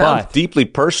it sounds deeply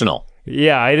personal.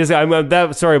 Yeah,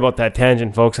 I'm sorry about that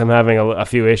tangent, folks. I'm having a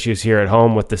few issues here at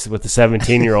home with the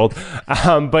 17-year-old.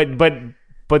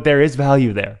 But there is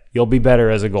value there. You'll be better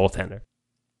as a goaltender,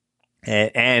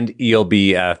 and you'll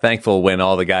be thankful when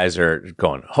all the guys are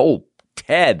going, "Oh,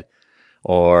 Ted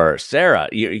or Sarah,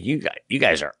 you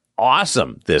guys are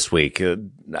awesome this week,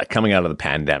 coming out of the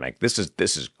pandemic. This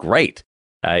is great."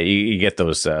 You get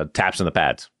those taps on the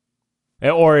pads.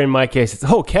 Or in my case, it's,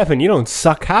 "Oh, Kevin, you don't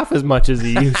suck half as much as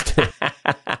you used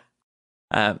to."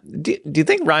 Do you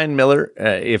think Ryan Miller,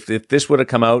 if this would have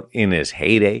come out in his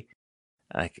heyday,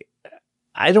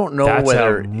 I don't know That's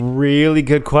whether... a really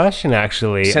good question,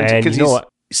 actually. Because he's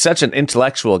such an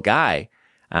intellectual guy,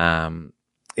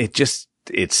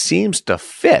 it seems to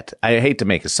fit. I hate to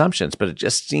make assumptions, but it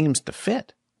just seems to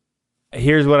fit.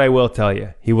 Here's what I will tell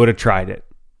you. He would have tried it.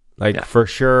 For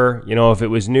sure, if it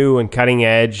was new and cutting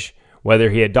edge,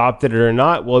 whether he adopted it or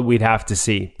not, well, we'd have to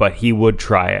see. But he would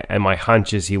try it, and my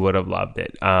hunch is he would have loved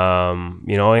it. And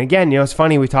again, it's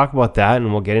funny, we talk about that,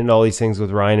 and we'll get into all these things with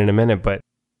Ryan in a minute, but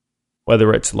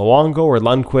whether it's Luongo or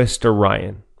Lundqvist or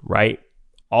Ryan, right?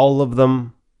 All of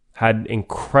them had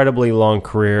incredibly long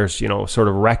careers, sort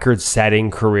of record-setting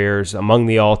careers, among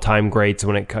the all-time greats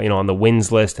when it, on the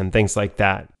wins list and things like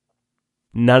that.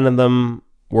 None of them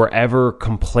were ever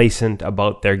complacent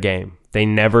about their game. They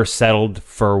never settled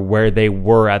for where they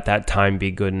were at that time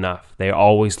be good enough. They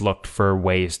always looked for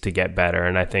ways to get better.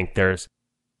 And I think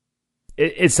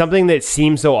it's something that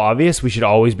seems so obvious. We should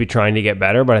always be trying to get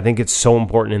better, but I think it's so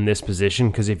important in this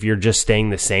position, because if you're just staying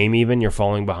the same, even, you're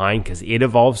falling behind because it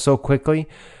evolves so quickly.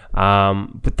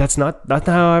 But that's not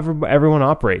how everyone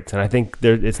operates. And I think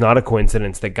it's not a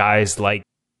coincidence that guys like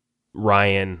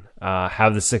Ryan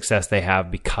have the success they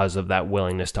have because of that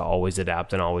willingness to always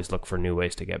adapt and always look for new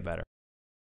ways to get better.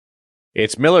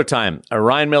 It's Miller time.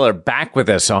 Ryan Miller back with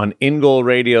us on In Goal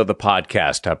Radio, the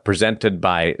podcast, presented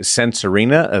by Sense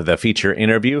Arena, the feature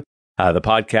interview. The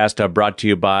podcast brought to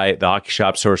you by the Hockey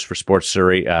Shop, source for Sports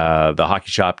Surrey,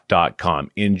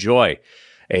 thehockeyshop.com. Enjoy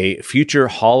a future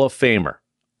Hall of Famer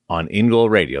on In Goal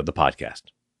Radio, the podcast.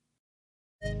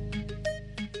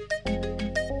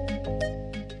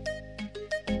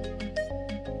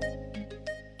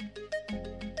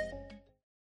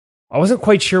 I wasn't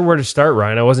quite sure where to start,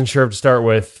 Ryan. I wasn't sure if to start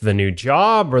with the new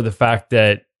job or the fact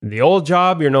that the old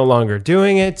job, you're no longer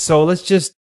doing it. So let's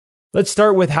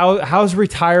start with how's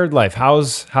retired life?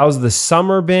 How's the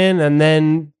summer been? And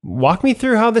then walk me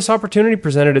through how this opportunity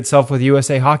presented itself with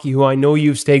USA Hockey, who I know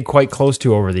you've stayed quite close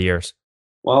to over the years.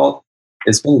 Well,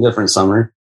 it's been a different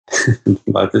summer,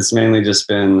 but it's mainly just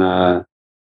been a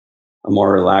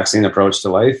more relaxing approach to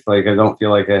life. Like, I don't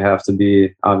feel like I have to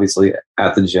be obviously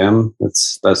at the gym.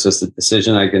 That's just a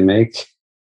decision I can make.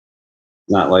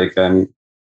 Not like I'm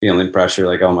feeling pressure,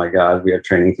 like, oh my God, we have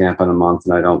training camp in a month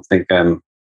and I don't think I'm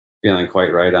feeling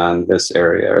quite right on this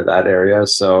area or that area.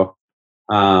 So,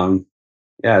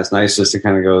 it's nice just to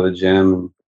kind of go to the gym and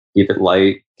keep it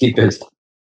light, keep it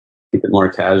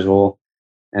more casual,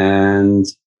 and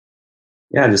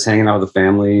just hanging out with the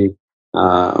family.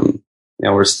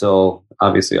 We're still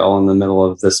obviously all in the middle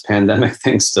of this pandemic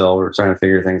thing still. We're trying to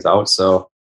figure things out. So,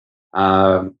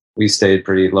 we stayed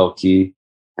pretty low key,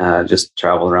 just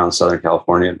traveled around Southern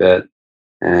California a bit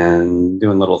and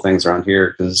doing little things around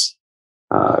here because,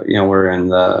 we're in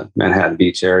the Manhattan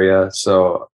Beach area.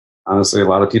 So honestly, a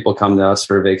lot of people come to us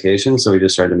for a vacation. So we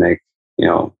just tried to make,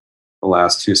 the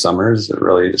last 2 summers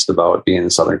really just about being in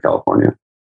Southern California.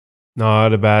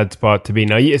 Not a bad spot to be.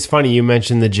 Now, it's funny, you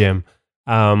mentioned the gym.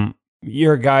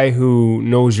 You're a guy who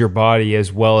knows your body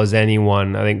as well as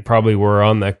anyone. I think probably we're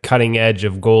on the cutting edge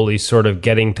of goalies sort of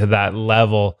getting to that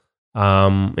level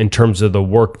in terms of the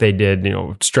work they did,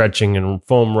 stretching and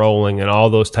foam rolling and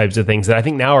all those types of things that I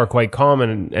think now are quite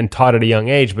common and taught at a young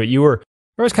age. But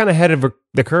I was kind of ahead of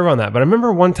the curve on that. But I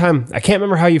remember one time, I can't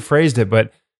remember how you phrased it,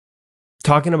 but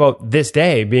talking about this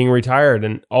day being retired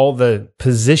and all the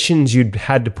positions you'd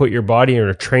had to put your body in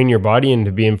or train your body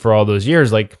into being for all those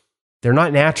years, like they're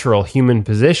not natural human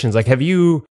positions. Like,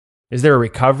 is there a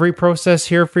recovery process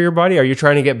here for your body? Are you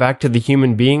trying to get back to the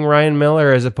human being Ryan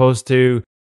Miller as opposed to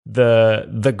the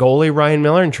goalie Ryan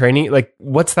Miller and training? Like,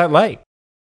 what's that like?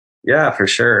 Yeah, for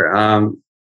sure.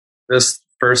 This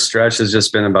first stretch has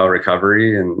just been about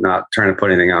recovery and not trying to put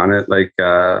anything on it. Like,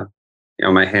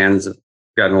 my hands have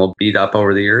gotten a little beat up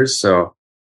over the years. So,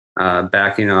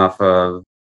 backing off of,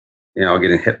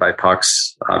 getting hit by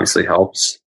pucks obviously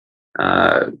helps.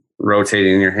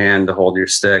 Rotating your hand to hold your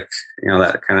stick,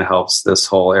 that kind of helps this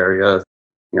whole area.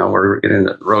 We're getting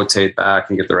to rotate back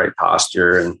and get the right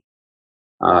posture. And,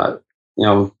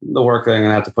 the work that I'm going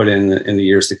to have to put in the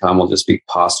years to come will just be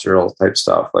postural type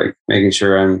stuff, like making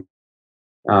sure I'm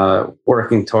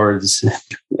working towards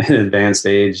an advanced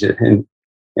age and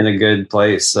in a good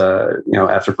place,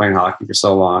 after playing hockey for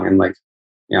so long. And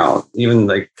even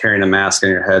like carrying a mask on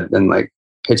your head and like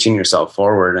pitching yourself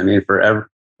forward. I mean,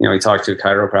 we talked to a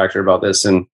chiropractor about this,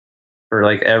 and for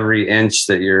like every inch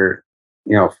that you're,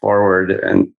 forward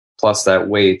and plus that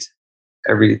weight,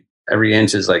 every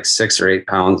inch is like 6 or 8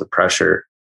 pounds of pressure.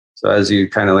 So as you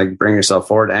kind of like bring yourself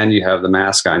forward and you have the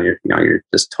mask on, you're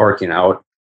just torquing out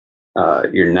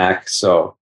your neck.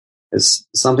 So it's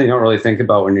something you don't really think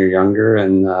about when you're younger.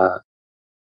 And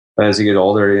but as you get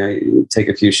older, you take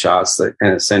a few shots that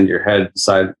kind of send your head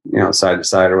side to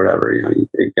side or whatever.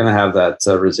 You're going to have that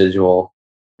residual.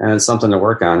 And it's something to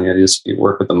work on. You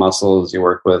work with the muscles, you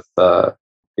work with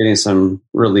getting some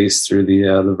release through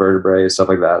the vertebrae, stuff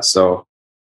like that. So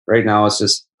right now it's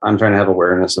just, I'm trying to have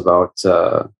awareness about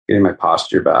getting my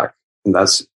posture back. And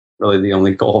that's really the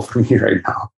only goal for me right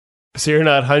now. So you're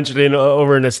not hunched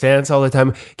over in a stance all the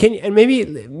time.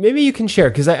 Maybe you can share,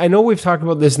 because I know we've talked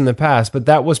about this in the past, but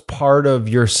that was part of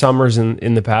your summers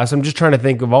in the past. I'm just trying to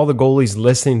think of all the goalies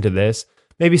listening to this.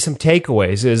 Maybe some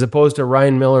takeaways as opposed to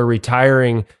Ryan Miller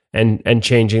retiring and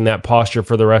changing that posture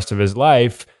for the rest of his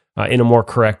life in a more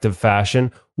corrective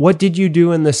fashion. What did you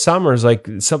do in the summers? Like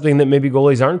something that maybe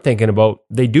goalies aren't thinking about.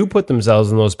 They do put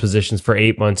themselves in those positions for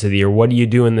 8 months of the year. What do you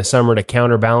do in the summer to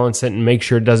counterbalance it and make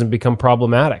sure it doesn't become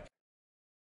problematic?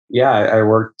 Yeah, I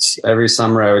worked every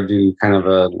summer. I would do kind of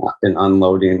an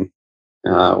unloading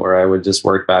where I would just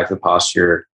work back the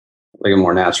posture, like a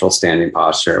more natural standing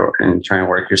posture, and try and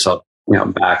work yourself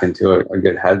back into a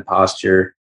good head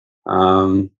posture.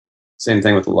 Same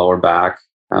thing with the lower back.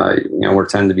 We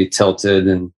tend to be tilted,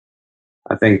 and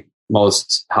I think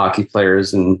most hockey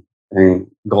players and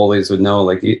goalies would know.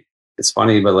 Like, it's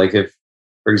funny, but like if,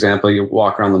 for example, you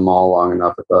walk around the mall long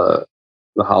enough at the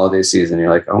holiday season, you're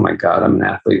like, oh my God, I'm an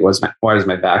athlete. Why does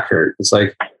my back hurt? It's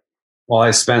like, well,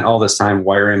 I spent all this time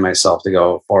wiring myself to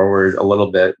go forward a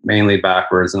little bit, mainly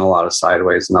backwards, and a lot of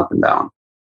sideways and up and down.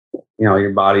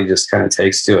 Your body just kind of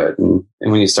takes to it. And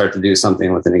when you start to do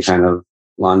something with any kind of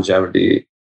longevity,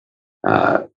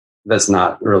 that's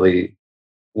not really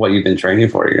what you've been training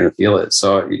for. You're going to feel it.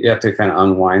 So you have to kind of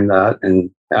unwind that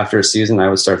and after a season, I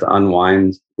would start to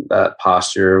unwind that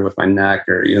posture with my neck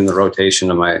or even the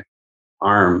rotation of my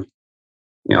arm.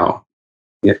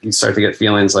 You start to get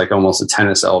feelings like almost a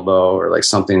tennis elbow or like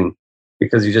something,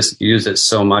 because you just use it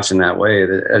so much in that way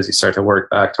that as you start to work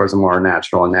back towards a more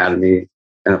natural anatomy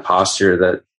and a posture,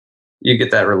 that you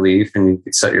get that relief and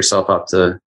you set yourself up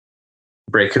to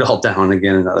break it all down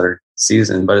again another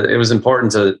season. But it was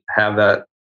important to have that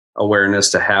awareness,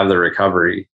 to have the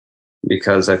recovery,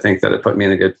 because I think that it put me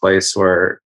in a good place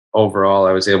where overall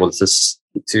I was able to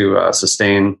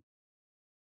sustain,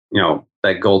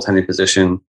 that goaltending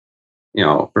position,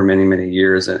 for many, many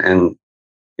years. And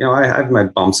I have my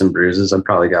bumps and bruises. I've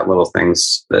probably got little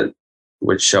things that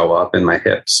would show up in my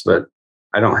hips, but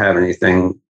I don't have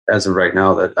anything as of right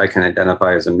now that I can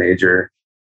identify as a major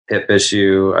hip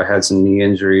issue. I had some knee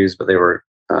injuries, but they were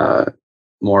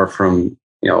more from,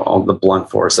 all the blunt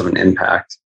force of an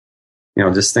impact,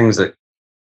 just things that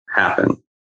happen.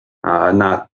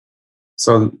 Not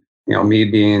so, me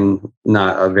being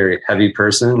not a very heavy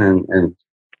person and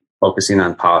focusing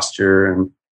on posture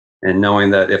and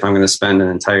knowing that if I'm going to spend an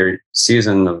entire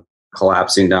season of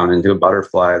collapsing down into a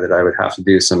butterfly, that I would have to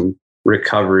do some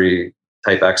recovery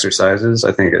type exercises.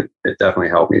 I think it definitely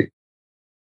helped me.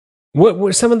 What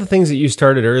were some of the things that you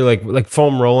started early, like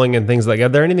foam rolling and things like that? Are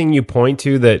there anything you point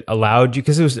to that allowed you?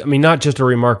 Because it was, not just a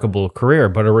remarkable career,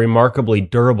 but a remarkably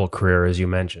durable career, as you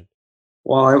mentioned.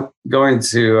 Well, I'm going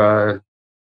to,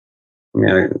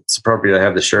 it's appropriate I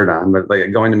have the shirt on, but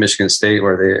like going to Michigan State,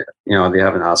 where they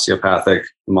have an osteopathic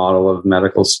model of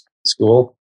medical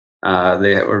school.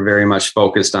 They were very much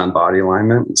focused on body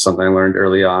alignment. It's something I learned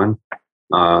early on.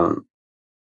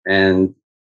 And,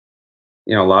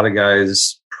 a lot of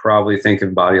guys probably think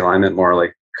of body alignment more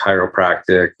like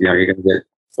chiropractic. You're going to get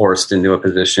forced into a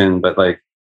position, but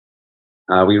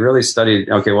we really studied,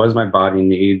 okay, what does my body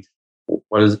need?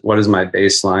 What is my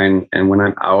baseline? And when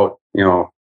I'm out,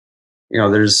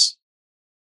 there's,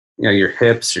 your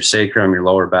hips, your sacrum, your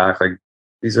lower back, like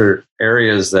these are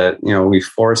areas that, we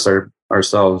force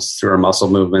ourselves through our muscle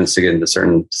movements to get into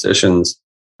certain positions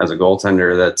as a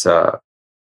goaltender that,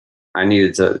 I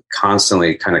needed to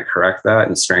constantly kind of correct that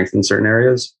and strengthen certain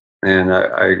areas. And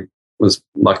I was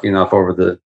lucky enough over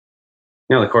the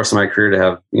course of my career to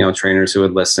have, trainers who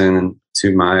would listen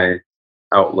to my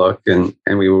outlook and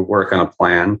we would work on a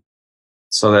plan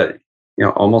so that,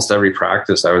 almost every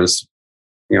practice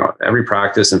every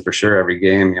practice and for sure every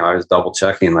game, I was double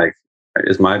checking, like,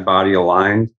 is my body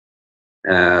aligned?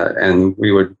 And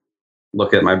we would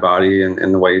look at my body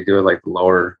and the way you do it, like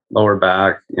lower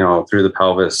back, through the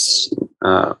pelvis,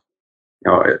 are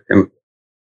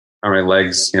my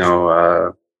legs,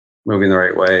 moving the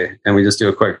right way. And we just do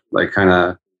a quick, like, kind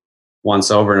of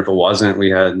once over. And if it wasn't, we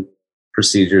had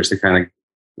procedures to kind of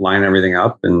line everything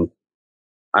up. And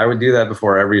I would do that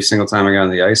before every single time I got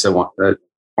on the ice at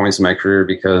points in my career,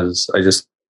 because I just,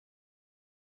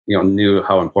 knew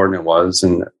how important it was.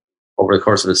 And over the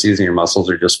course of the season, your muscles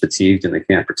are just fatigued and they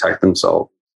can't protect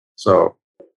themselves. So,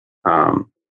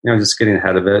 just getting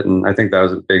ahead of it. And I think that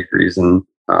was a big reason.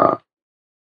 I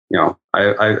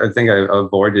think I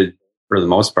avoided, for the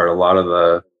most part, a lot of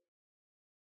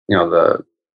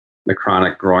the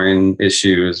chronic groin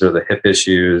issues or the hip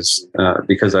issues,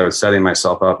 because I was setting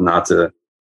myself up not to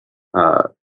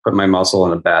put my muscle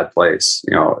in a bad place.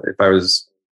 If I was,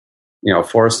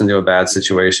 forced into a bad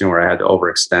situation where I had to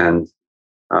overextend,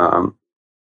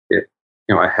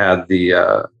 I had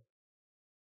the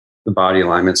body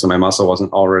alignment, so my muscle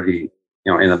wasn't already,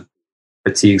 in a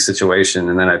fatigue situation,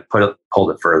 and then I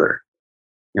pulled it further.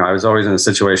 I was always in a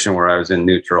situation where I was in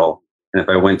neutral, and if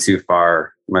I went too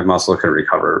far, my muscle could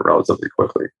recover relatively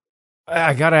quickly.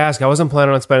 I gotta ask, I wasn't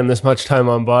planning on spending this much time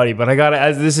on body, but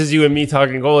as this is you and me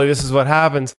talking goalie, this is what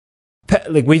happens.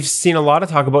 Like, we've seen a lot of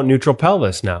talk about neutral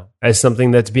pelvis now as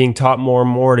something that's being taught more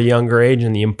and more at a younger age,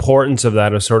 and the importance of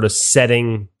that, of sort of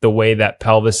setting the way that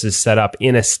pelvis is set up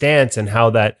in a stance, and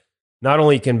how that not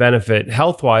only can benefit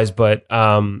health-wise, but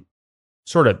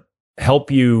sort of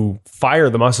help you fire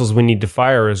the muscles we need to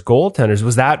fire as goaltenders.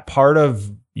 Was that part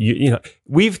of,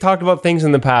 we've talked about things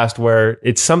in the past where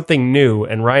it's something new,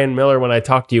 and Ryan Miller, when I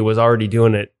talked to you, was already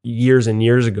doing it years and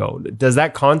years ago. Does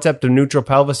that concept of neutral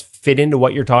pelvis fit into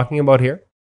what you're talking about here?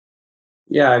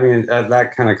 Yeah, I mean,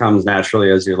 that kind of comes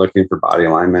naturally as you're looking for body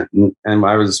alignment. And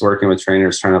I was working with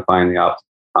trainers trying to find the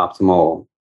optimal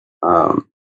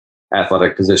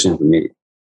athletic position for me.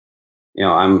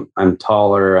 I'm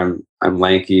taller, I'm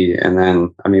lanky, and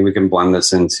then, I mean, we can blend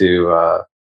this into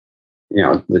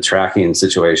the tracking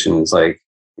situations. Like,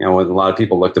 when a lot of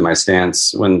people looked at my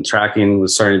stance, when tracking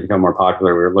was starting to become more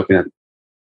popular, we were looking at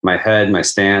my head, my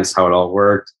stance, how it all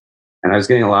worked. And I was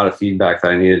getting a lot of feedback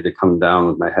that I needed to come down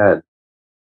with my head.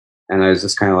 And I was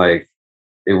just kind of like,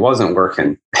 it wasn't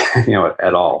working,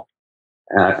 at all.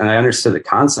 And I understood the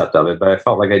concept of it, but I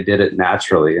felt like I did it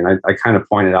naturally. And I kind of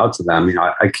pointed out to them,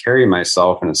 I carry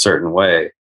myself in a certain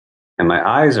way. And my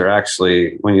eyes are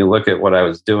actually, when you look at what I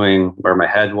was doing, where my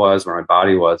head was, where my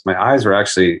body was, my eyes were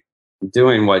actually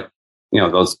doing what,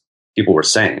 those people were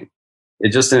saying. It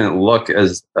just didn't look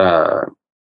as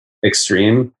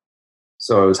extreme.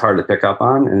 So it was hard to pick up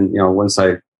on. And, once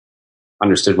I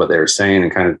understood what they were saying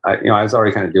and kind of, I was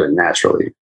already kind of doing it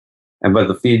naturally. But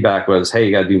the feedback was, hey,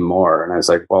 you got to do more. And I was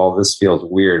like, well, this feels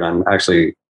weird. I'm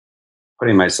actually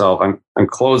putting myself, I'm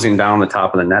closing down the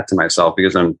top of the net to myself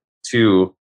because I'm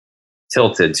too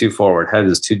tilted, too forward. Head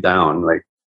is too down. Like,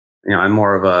 I'm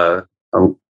more of a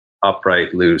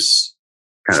upright, loose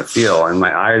kind of feel, and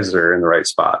my eyes are in the right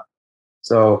spot.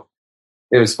 So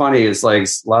it was funny. It's like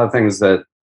a lot of things that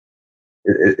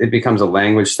it becomes a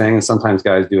language thing. And sometimes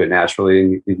guys do it naturally,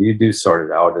 and you do sort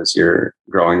it out as you're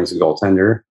growing as a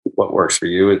goaltender. What works for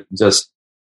you, it just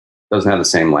doesn't have the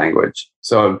same language.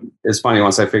 So it's funny,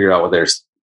 once I figured out what they're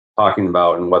talking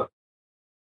about and what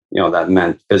that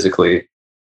meant physically,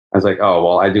 I was like, oh,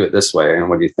 well, I do it this way, and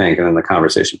what do you think? And then the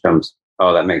conversation comes,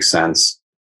 oh, that makes sense.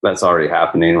 That's already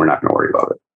happening. We're not going to worry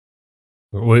about it.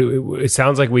 It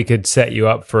sounds like we could set you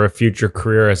up for a future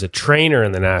career as a trainer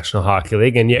in the National Hockey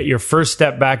League, and yet your first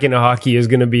step back into hockey is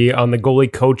going to be on the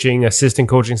goalie coaching, assistant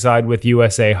coaching side with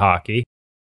USA Hockey.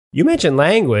 You mentioned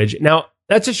language. Now,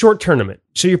 that's a short tournament,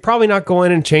 so you're probably not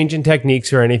going and changing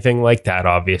techniques or anything like that,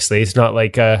 obviously. It's not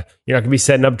like you're not going to be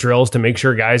setting up drills to make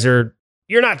sure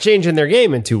you're not changing their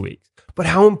game in 2 weeks. But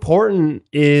how important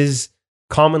is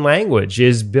common language,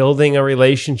 is building a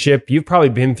relationship? You've probably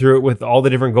been through it with all the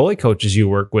different goalie coaches you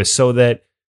work with, so that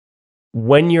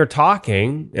when you're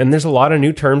talking, and there's a lot of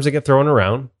new terms that get thrown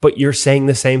around, but you're saying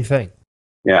the same thing.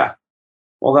 Yeah.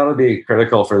 Well, that would be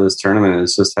critical for this tournament,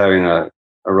 is just having a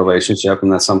relationship.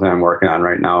 And that's something I'm working on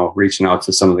right now, reaching out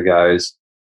to some of the guys.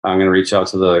 I'm going to reach out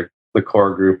to the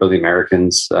core group of the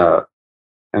Americans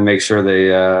and make sure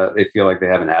they feel like they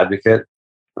have an advocate.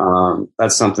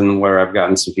 That's something where I've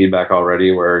gotten some feedback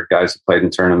already, where guys have played in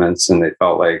tournaments and they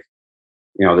felt like,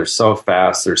 they're so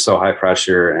fast, they're so high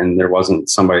pressure, and there wasn't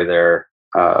somebody there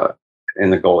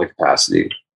in the goalie capacity.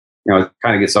 It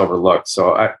kind of gets overlooked.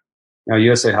 So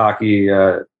USA Hockey,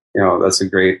 that's a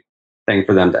great thing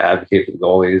for them to advocate for the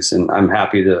goalies, and I'm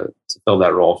happy to fill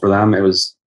that role for them. It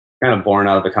was kind of born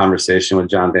out of a conversation with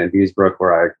John Van Biesbroek,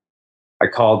 where I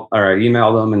called, or I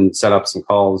emailed him and set up some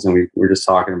calls, and we were just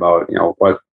talking about,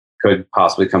 what could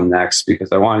possibly come next,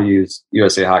 because I want to use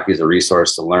USA Hockey as a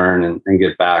resource to learn and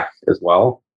get back as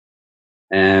well.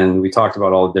 And we talked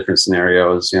about all the different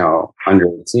scenarios, under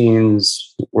the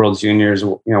teens, World Juniors,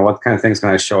 what kind of things can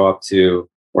I show up to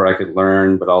where I could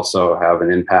learn, but also have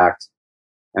an impact.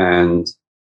 And,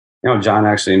 John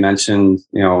actually mentioned,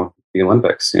 the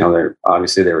Olympics, they're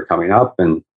obviously they were coming up,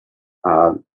 and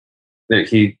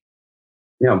he,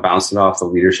 bounced it off the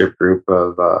leadership group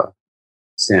of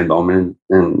Stan Bowman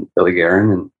and Billy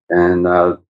Guerin. And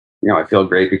I feel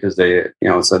great because they,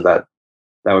 said that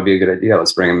would be a good idea.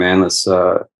 Let's bring him in. Let's,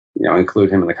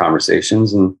 include him in the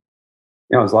conversations. And,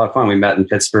 it was a lot of fun. We met in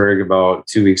Pittsburgh about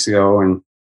 2 weeks ago,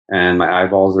 and my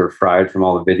eyeballs are fried from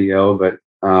all the video, but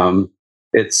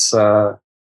it's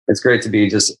great to be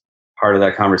just part of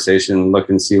that conversation, look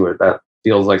and see what that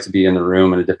feels like to be in the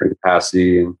room in a different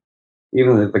capacity. And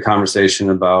even the conversation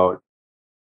about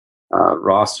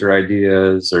roster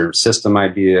ideas or system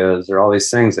ideas or all these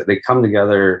things, that they come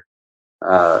together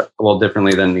a little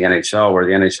differently than the NHL, where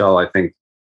the NHL, I think,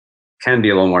 can be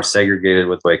a little more segregated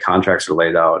with the way contracts are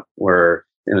laid out, where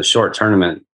in a short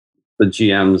tournament, the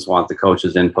GMs want the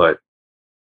coach's input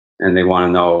and they want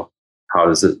to know, how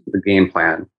does the game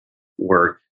plan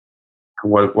work?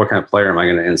 What kind of player am I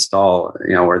going to install?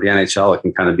 Where the NHL, it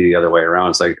can kind of be the other way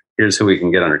around. It's like, here's who we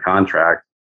can get under contract.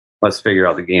 Let's figure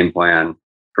out the game plan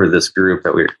for this group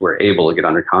that we're able to get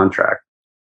under contract.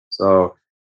 So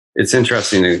it's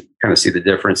interesting to kind of see the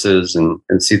differences and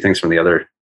see things from the other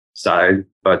side.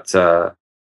 But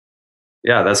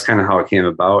that's kind of how it came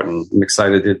about. And I'm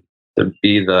excited to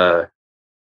be the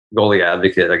goalie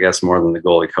advocate, I guess, more than the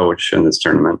goalie coach in this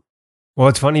tournament. Well,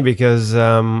 it's funny because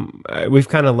we've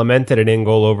kind of lamented at In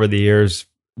Goal over the years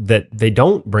that they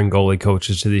don't bring goalie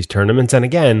coaches to these tournaments. And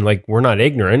again, like, we're not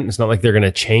ignorant. It's not like they're going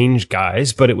to change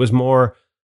guys, but it was more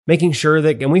making sure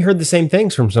that, and we heard the same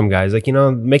things from some guys, like,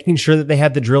 making sure that they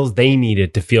had the drills they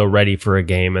needed to feel ready for a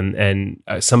game, and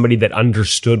somebody that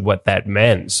understood what that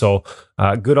meant. So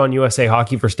good on USA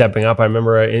Hockey for stepping up. I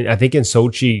remember, I think in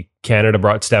Sochi, Canada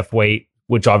brought Steph Waite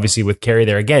which obviously with Carey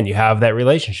there, again, you have that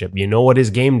relationship. You know what his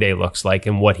game day looks like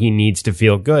and what he needs to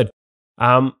feel good.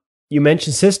 You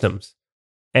mentioned systems.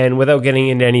 And without getting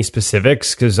into any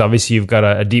specifics, because obviously you've got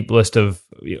a deep list of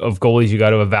goalies you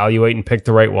got to evaluate and pick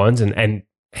the right ones. And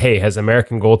hey, has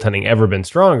American goaltending ever been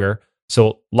stronger?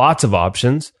 So lots of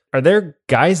options. Are there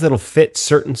guys that'll fit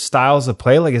certain styles of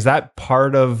play? Like, is that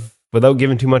part of, without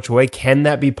giving too much away, can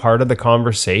that be part of the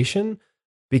conversation?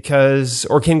 Because,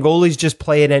 or can goalies just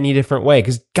play it any different way?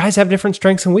 Because guys have different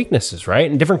strengths and weaknesses, right?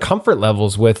 And different comfort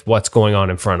levels with what's going on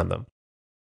in front of them.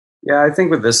 Yeah, I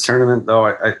think with this tournament,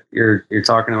 though, you're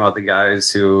talking about the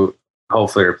guys who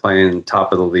hopefully are playing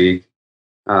top of the league,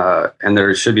 and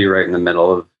they should be right in the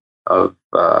middle of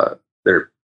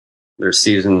their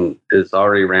season is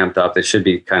already ramped up. They should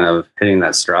be kind of hitting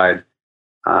that stride.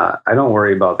 I don't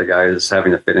worry about the guys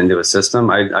having to fit into a system.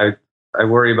 I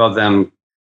worry about them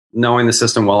knowing the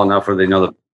system well enough where they know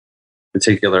the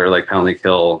particular like penalty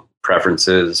kill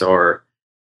preferences or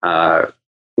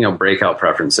breakout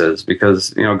preferences,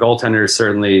 because goaltenders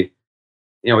certainly,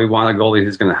 we want a goalie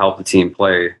who's going to help the team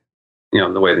play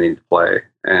the way they need to play.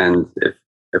 And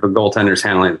if a goaltender's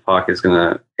handling the puck is going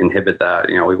to inhibit that,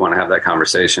 we want to have that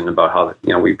conversation about how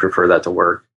we prefer that to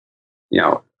work.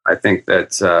 I think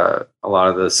that a lot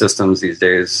of the systems these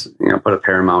days put a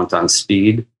paramount on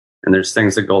speed, and there's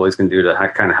things that goalies can do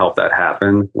to kind of help that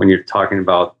happen. When you're talking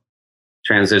about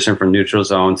transition from neutral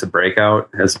zone to breakout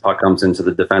as the puck comes into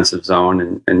the defensive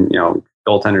zone, and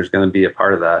goaltender is going to be a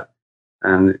part of that.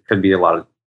 And it could be a lot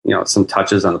of, some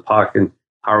touches on the puck, and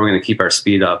how are we going to keep our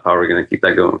speed up? How are we going to keep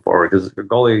that going forward? Because the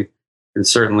goalie can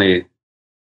certainly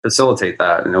facilitate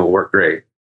that and it will work great,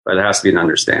 but it has to be an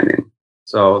understanding.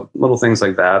 So little things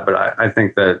like that. But I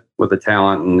think that with the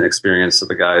talent and experience of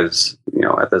the guys,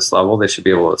 at this level, they should be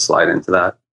able to slide into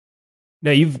that.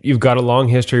 Now you've got a long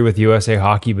history with USA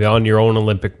Hockey beyond your own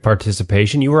Olympic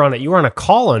participation. You were on a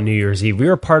call on New Year's Eve. We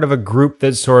were part of a group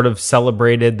that sort of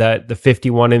celebrated that the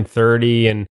 51 and 30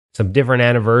 and some different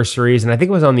anniversaries. And I think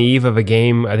it was on the eve of a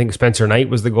game. I think Spencer Knight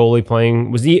was the goalie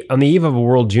playing. On the eve of a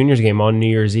World Juniors game on New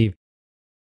Year's Eve.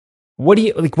 What do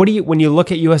you when you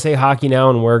look at USA Hockey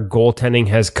now and where goaltending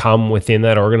has come within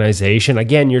that organization?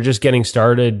 Again, you're just getting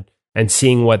started and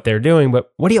seeing what they're doing,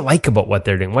 but what do you like about what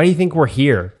they're doing? Why do you think we're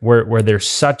here where there's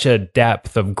such a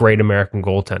depth of great American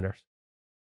goaltenders?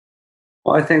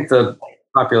 Well, I think the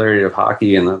popularity of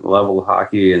hockey and the level of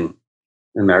hockey in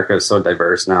America is so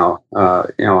diverse now.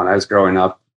 When I was growing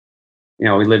up,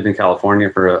 we lived in California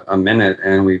for a minute,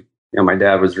 and my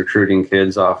dad was recruiting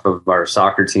kids off of our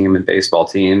soccer team and baseball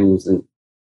teams, and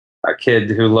a kid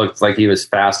who looked like he was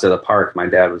fast at a park, my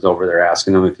dad was over there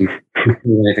asking him if he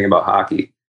knew anything about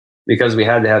hockey. Because we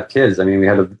had to have kids. I mean, we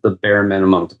had the bare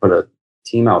minimum to put a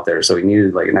team out there. So we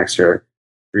needed like an extra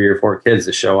 3 or 4 kids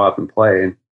to show up and play.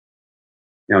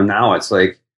 And, now it's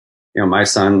like, my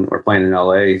son, we're playing in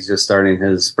LA. He's just starting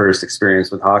his first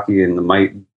experience with hockey in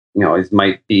the he's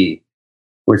Might B,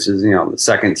 which is, the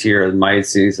second tier of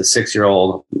mites. He's a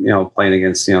 6-year-old, playing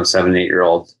against, 7,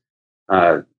 8-year-olds.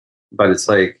 But it's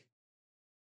like,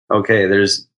 okay,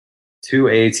 there's 2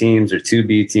 A teams or 2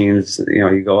 B teams.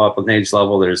 You go up with an age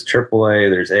level. There's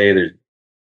AAA. There's A.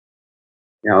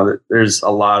 There's a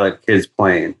lot of kids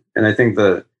playing, and I think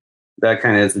that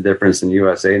kind of is the difference in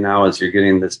USA now. Is you're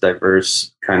getting this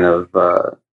diverse kind of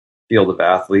field of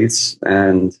athletes,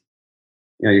 and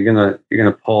you're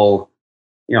gonna pull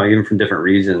even from different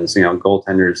regions.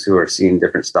 Goaltenders who are seeing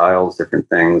different styles, different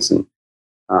things, and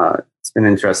it's been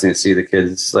interesting to see the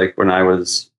kids. Like when I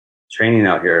was training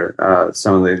out here,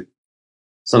 some of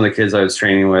the kids I was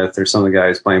training with, or some of the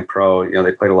guys playing pro,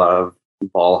 they played a lot of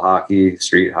ball hockey,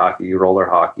 street hockey, roller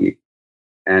hockey.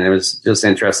 And it was just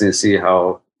interesting to see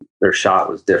how their shot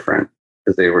was different,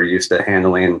 because they were used to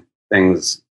handling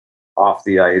things off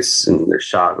the ice, and their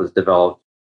shot was developed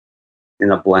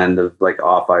in a blend of like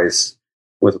off ice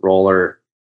with roller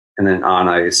and then on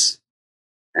ice.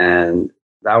 And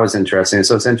that was interesting.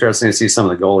 So it's interesting to see some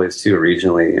of the goalies too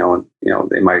regionally,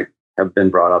 they might have been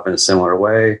brought up in a similar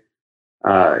way.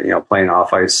 Playing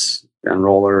off ice and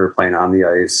roller, playing on the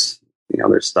ice,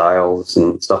 their styles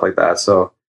and stuff like that.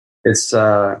 So it's,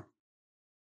 I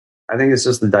think it's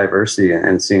just the diversity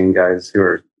and seeing guys who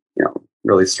are,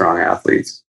 really strong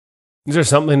athletes. Is there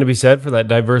something to be said for that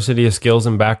diversity of skills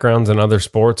and backgrounds and other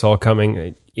sports all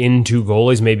coming into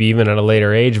goalies, maybe even at a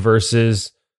later age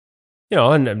versus,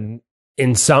 and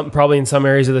in some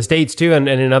areas of the States too, and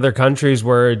in other countries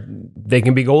where they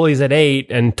can be goalies at 8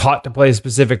 and taught to play a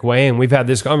specific way. And we've had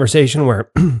this conversation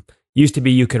where used to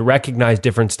be you could recognize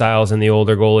different styles in the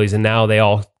older goalies, and now they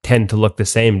all tend to look the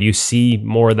same. Do you see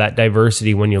more of that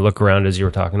diversity when you look around, as you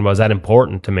were talking about? Is that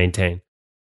important to maintain?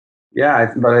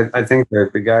 Yeah, I think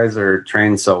that the guys are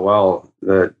trained so well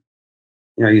that,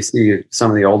 you see some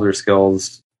of the older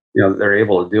skills, they're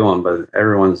able to do them, but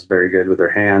everyone's very good with their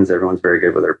hands. Everyone's very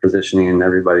good with their positioning.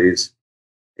 Everybody's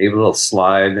able to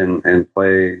slide and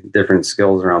play different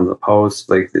skills around the post.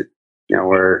 Like,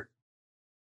 where,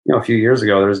 a few years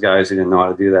ago, there's guys who didn't know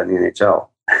how to do that in the NHL.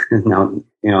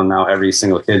 Now every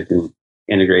single kid can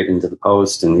integrate into the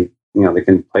post and, they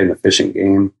can play an efficient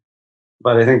game.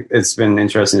 But I think it's been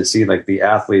interesting to see, like, the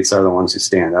athletes are the ones who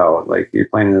stand out. Like, you're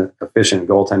playing an efficient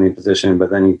goaltending position, but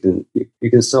then you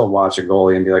can still watch a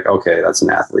goalie and be like, okay, that's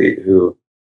an athlete who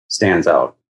stands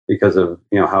out because of,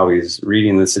 how he's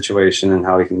reading the situation and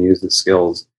how he can use his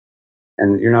skills.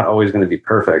 And you're not always going to be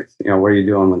perfect. What are you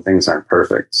doing when things aren't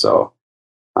perfect? So,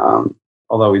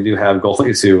 although we do have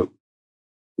goalies who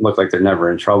look like they're never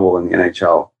in trouble in the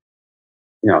NHL,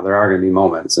 there are going to be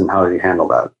moments, and how do you handle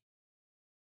that?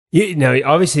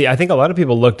 Obviously, I think a lot of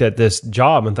people looked at this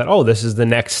job and thought, oh, this is the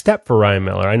next step for Ryan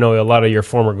Miller. I know a lot of your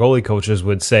former goalie coaches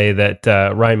would say that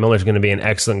Ryan Miller is going to be an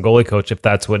excellent goalie coach if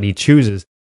that's what he chooses.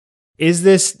 Is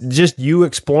this just you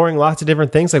exploring lots of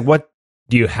different things? Like, what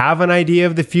do you have an idea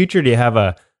of the future? Do you have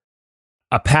a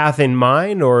path in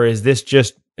mind, or is this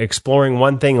just exploring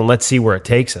one thing and let's see where it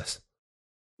takes us?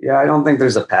 Yeah, I don't think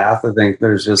there's a path. I think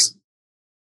there's just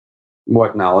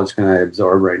what knowledge can I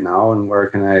absorb right now and where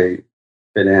can I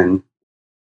fit in.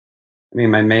 I mean,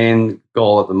 my main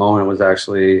goal at the moment was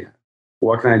actually,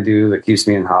 what can I do that keeps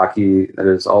me in hockey that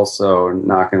is also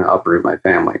not going to uproot my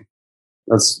family?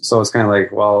 So it's kind of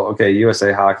like, well, okay,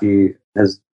 USA Hockey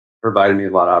has provided me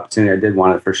a lot of opportunity. I did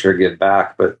want to for sure give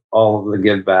back, but all of the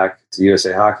give back to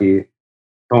USA Hockey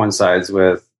coincides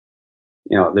with,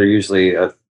 they're usually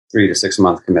a 3 to 6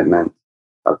 month commitment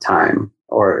of time,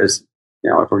 or is,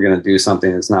 if we're going to do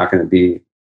something, it's not going to be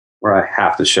where I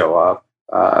have to show up.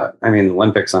 I mean,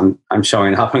 Olympics, I'm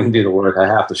showing up and do the work. I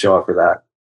have to show up for that.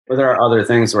 But there are other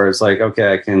things where it's like,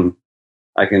 okay, I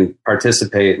can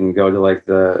participate and go to, like,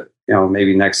 the,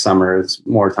 maybe next summer it's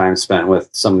more time spent with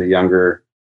some of the younger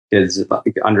kids,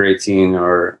 like under 18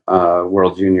 or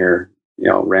World Junior,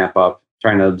 ramp up,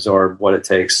 trying to absorb what it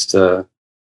takes to,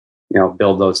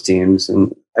 build those teams.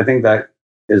 And I think that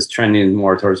is trending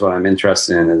more towards what I'm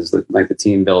interested in, is the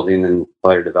team building and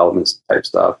player development type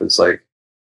stuff. It's like,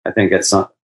 I think at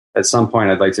some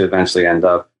point I'd like to eventually end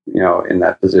up, in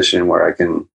that position where I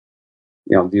can,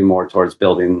 do more towards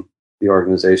building the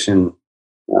organization,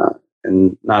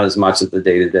 and not as much at the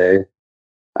day to day.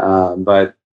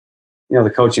 But,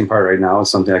 the coaching part right now is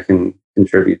something I can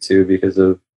contribute to because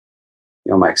of,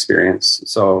 my experience.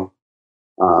 So,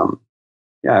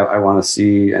 I want to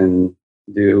see and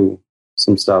do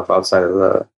some stuff outside of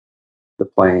the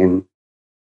playing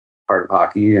part of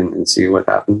hockey and see what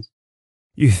happens.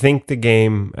 You think the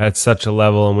game at such a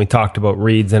level, and we talked about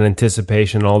reads and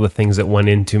anticipation, all the things that went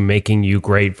into making you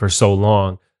great for so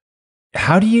long.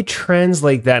 How do you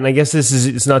translate that? And I guess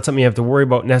it's not something you have to worry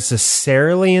about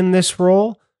necessarily in this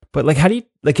role, but have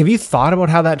you thought about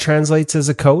how that translates as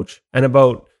a coach, and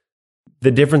about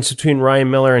the difference between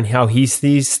Ryan Miller and how he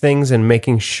sees things, and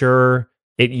making sure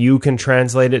you can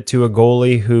translate it to a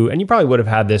goalie who, and you probably would have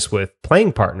had this with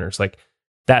playing partners, like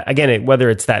that, again, whether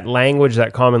it's that language,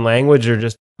 that common language, or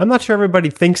just, I'm not sure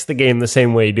everybody thinks the game the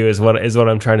same way you do, is what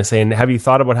I'm trying to say. And have you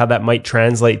thought about how that might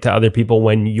translate to other people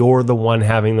when you're the one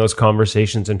having those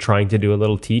conversations and trying to do a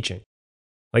little teaching?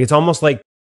 Like, it's almost like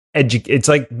it's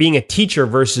like being a teacher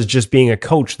versus just being a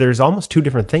coach. There's almost two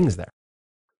different things there.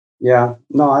 Yeah,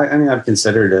 no, I mean, I've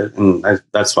considered it, and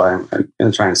that's why I'm going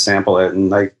to try and sample it. And,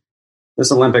 like,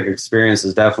 this Olympic experience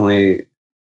is definitely,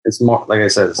 it's more, like I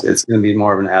said, it's going to be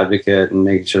more of an advocate and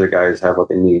making sure the guys have what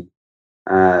they need.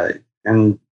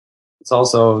 And it's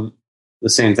also the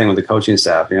same thing with the coaching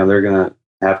staff. They're going to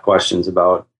have questions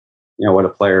about, what a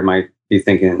player might be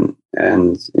thinking.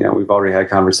 And, we've already had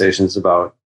conversations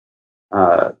about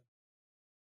the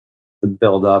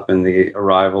build up and the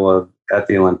arrival at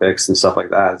the Olympics and stuff like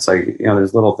that. It's like,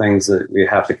 there's little things that we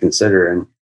have to consider. And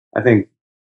I think,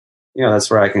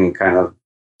 that's where I can kind of,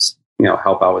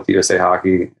 help out with USA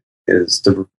Hockey, is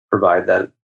to provide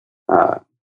that, a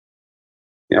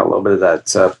little bit of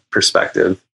that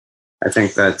perspective. I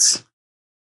think that's,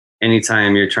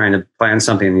 anytime you're trying to plan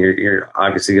something, you're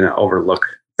obviously going to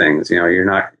overlook things.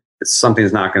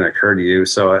 Something's not going to occur to you.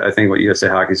 So I think what USA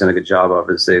Hockey's done a good job of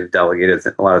is they've delegated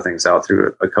a lot of things out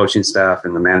through a coaching staff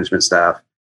and the management staff.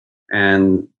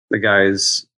 And the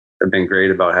guys have been great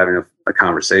about having a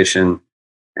conversation.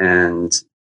 And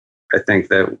I think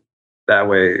that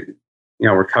way,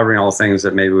 we're covering all things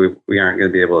that maybe we aren't going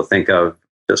to be able to think of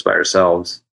just by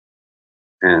ourselves.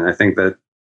 And I think that,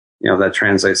 that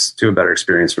translates to a better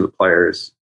experience for the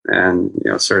players. And,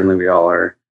 certainly we all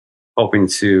are hoping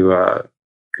to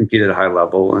compete at a high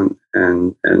level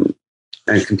and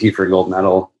compete for a gold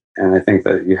medal. And I think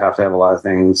that you have to have a lot of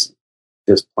things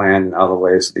just planned and out of the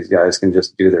way so these guys can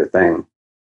just do their thing,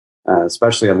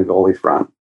 especially on the goalie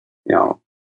front.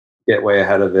 Get way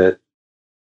ahead of it.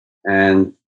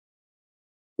 And,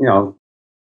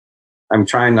 I'm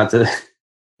trying not to,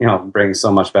 bring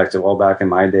so much back in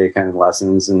my day kind of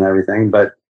lessons and everything.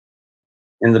 But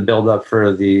in the build up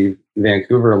for the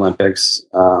Vancouver Olympics,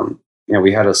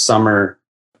 we had a summer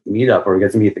meetup where we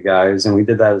get to meet the guys, and we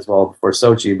did that as well before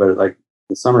Sochi. But like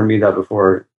the summer meetup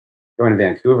before going to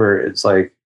Vancouver, it's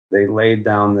like they laid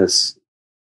down this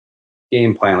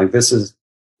game plan. Like, this is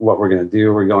what we're going to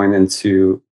do. We're going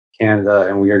into Canada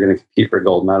and we are going to compete for a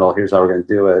gold medal. Here's how we're going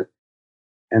to do it.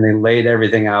 And they laid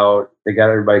everything out. They got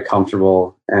everybody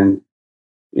comfortable. And,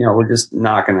 we're just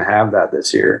not going to have that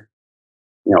this year.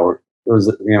 We're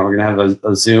going to have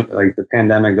a Zoom, like the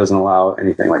pandemic doesn't allow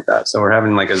anything like that. So we're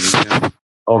having like a Zoom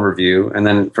overview. And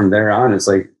then from there on, it's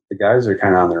like the guys are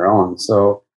kind of on their own.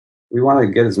 So we want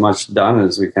to get as much done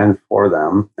as we can for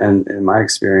them. And in my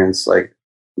experience, like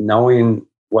knowing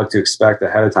what to expect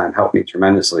ahead of time helped me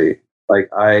tremendously. Like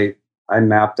I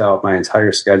mapped out my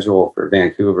entire schedule for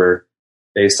Vancouver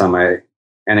based on my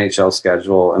NHL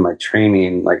schedule and my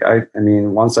training. Like, I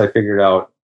mean, once I figured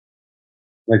out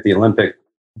like the Olympic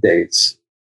dates,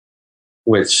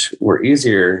 which were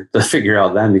easier to figure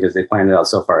out then because they planned it out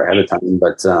so far ahead of time.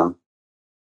 But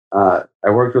I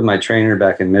worked with my trainer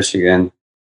back in Michigan,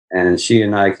 and she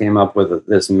and I came up with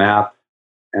this map,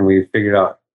 and we figured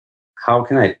out how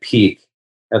can I peak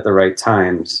at the right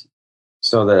times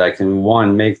so that I can,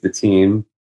 1, make the team,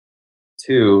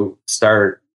 2,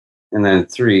 start, and then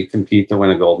 3, compete to win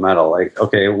a gold medal. Like,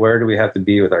 okay, where do we have to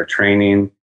be with our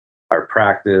training, our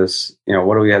practice?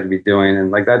 What do we have to be doing? And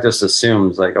like that just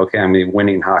assumes like, okay, I'm going to be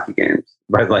winning hockey games.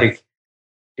 But like,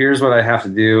 here's what I have to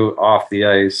do off the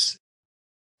ice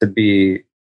to be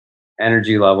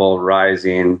energy level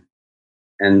rising,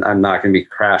 and I'm not going to be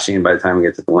crashing by the time we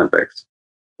get to the Olympics.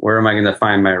 Where am I going to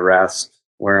find my rest?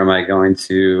 Where am I going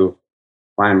to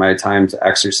find my time to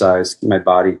exercise, keep my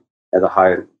body at a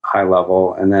high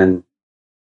level? And then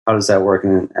how does that work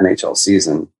in an NHL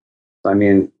season? So, I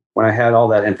mean, when I had all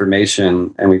that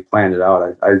information and we planned it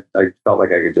out, I felt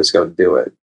like I could just go do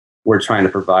it. We're trying to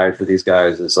provide for these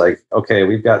guys. It's like, okay,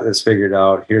 we've got this figured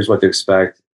out. Here's what to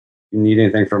expect. If you need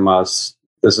anything from us,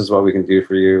 this is what we can do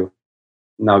for you.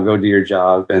 Now go do your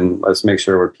job, and let's make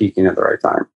sure we're peaking at the right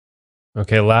time.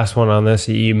 Okay, last one on this.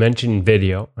 You mentioned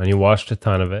video, and you watched a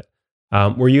ton of it.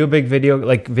 Were you a big video?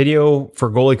 Like, video for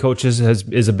goalie coaches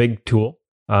is a big tool.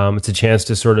 It's a chance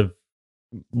to sort of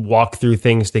walk through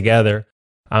things together.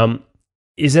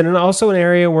 Is it also an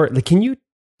area where, like, can you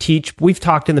teach? We've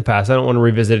talked in the past. I don't want to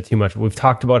revisit it too much. But we've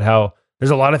talked about how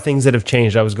there's a lot of things that have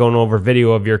changed. I was going over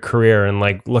video of your career and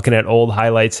like looking at old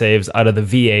highlight saves out of the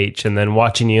VH, and then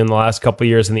watching you in the last couple of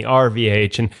years in the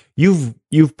RVH. And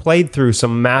you've played through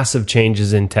some massive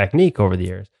changes in technique over the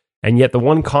years. And yet the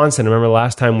one constant, I remember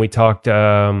last time we talked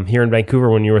here in Vancouver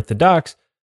when you were with the Ducks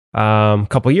a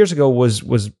couple of years ago, was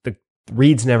the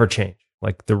reads never change.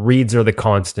 Like, the reads are the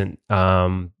constant,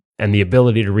 and the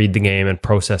ability to read the game and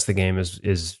process the game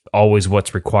is always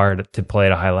what's required to play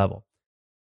at a high level.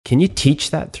 Can you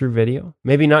teach that through video?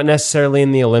 Maybe not necessarily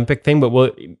in the Olympic thing,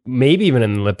 but maybe even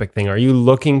in the Olympic thing. Are you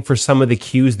looking for some of the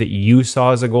cues that you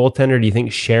saw as a goaltender? Do you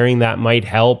think sharing that might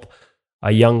help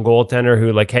a young goaltender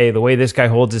who, like, hey, the way this guy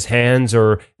holds his hands?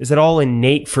 Or is it all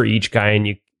innate for each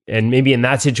guy? And maybe in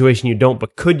that situation you don't,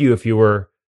 but could you, if you were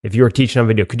teaching on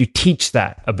video, could you teach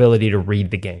that ability to read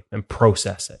the game and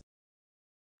process it?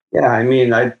 Yeah, I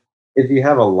mean, if you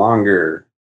have a longer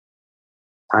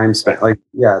time spent,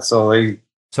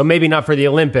 so maybe not for the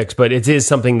Olympics, but it is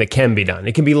something that can be done.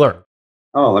 It can be learned.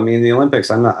 Oh, I mean, the Olympics,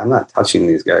 I'm not touching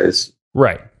these guys.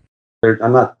 Right.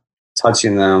 I'm not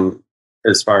touching them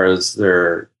as far as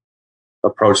their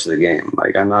approach to the game.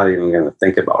 Like, I'm not even going to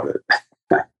think about it.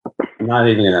 I'm not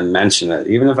even going to mention it.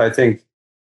 Even if I think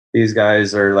these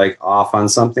guys are like off on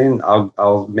something,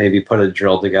 I'll maybe put a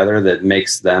drill together that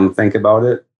makes them think about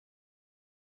it.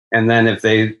 And then if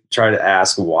they try to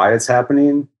ask why it's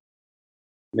happening,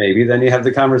 maybe then you have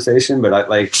the conversation. But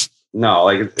no,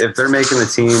 if they're making the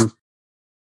team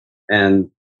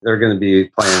and they're going to be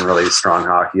playing really strong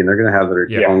hockey and they're going to have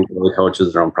their own goalie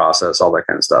coaches, their own process, all that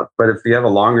kind of stuff. But if you have a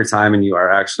longer time and you are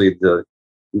actually the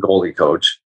goalie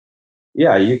coach,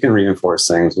 yeah, you can reinforce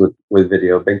things with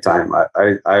video big time.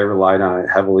 I relied on it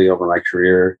heavily over my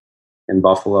career in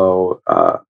Buffalo.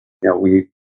 We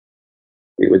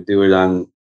would do it on,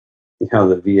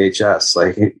 the VHS.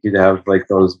 Like, you'd have like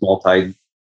those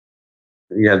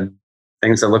you had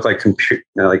things that look like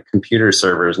computer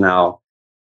servers now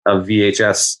of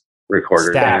VHS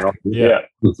recorders. Stacked. Yeah.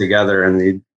 Put together,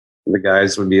 and the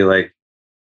guys would be like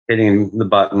hitting the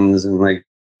buttons and like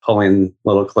pulling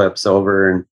little clips over.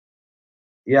 And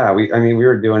yeah, we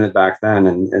were doing it back then,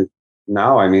 and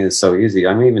now, I mean, it's so easy.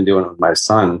 I'm even doing it with my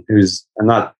son, I'm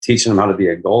not teaching him how to be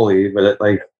a goalie, but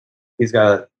he's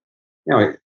got,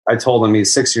 I told him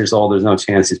he's 6 years old. There's no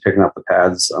chance he's picking up the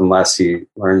pads unless he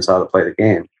learns how to play the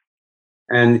game.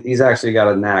 And he's actually got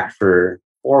a knack for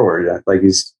forward. Like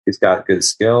he's got good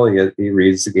skill. He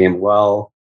reads the game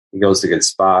well. He goes to good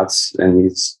spots, and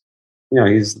he's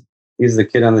the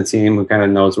kid on the team who kind of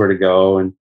knows where to go.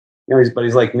 And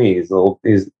he's like me. He's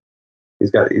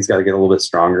got to get a little bit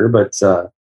stronger, but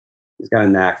he's got a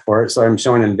knack for it. So I'm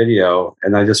showing him video,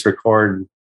 and I just record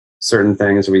certain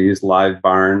things. We use Live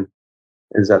Barn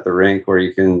is at the rink where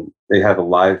they have a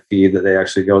live feed that they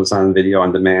actually goes on video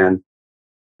on demand.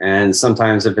 And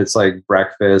sometimes if it's like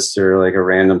breakfast or like a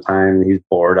random time, he's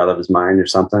bored out of his mind or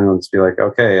something, I'll just be like,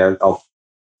 okay, I'll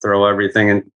throw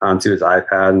everything onto his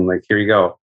iPad and like, here you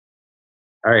go.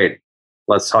 All right,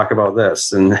 let's talk about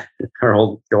this. And or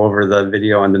we'll go over the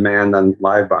video on demand on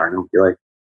Live Barn and be like,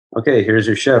 okay, here's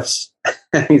your shifts.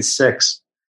 He's 6.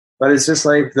 But it's just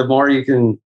like, the more you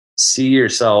can see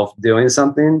yourself doing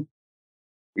something,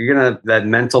 that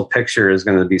mental picture is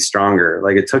going to be stronger.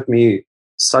 Like, it took me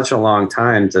such a long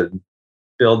time to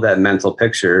build that mental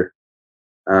picture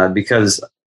because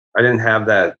I didn't have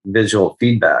that visual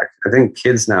feedback. I think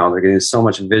kids now, they're getting so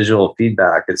much visual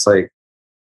feedback. It's like,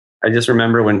 I just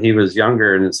remember when he was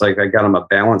younger, and it's like I got him a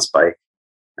balance bike,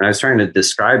 and I was trying to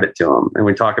describe it to him. And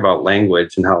we talk about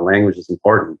language and how language is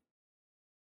important.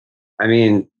 I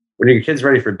mean, when your kid's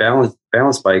ready for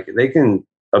balance bike, they can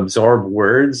absorb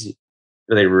words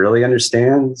that they really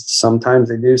understand. Sometimes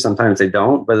they do, sometimes they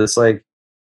don't. But it's like,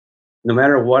 no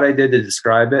matter what I did to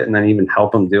describe it and then even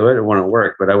help them do it, it wouldn't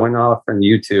work. But I went off on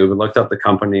YouTube and looked up the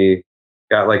company,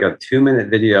 got like a 2-minute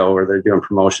video where they're doing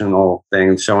promotional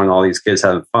things, showing all these kids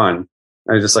having fun.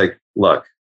 I was just like, look.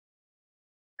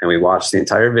 And we watched the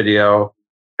entire video.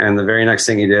 And the very next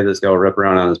thing he did is go rip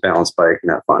around on his balance bike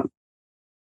and have fun.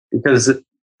 Because it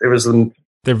was...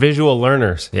 They're visual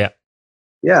learners. Yeah.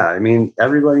 Yeah. I mean,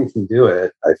 everybody can do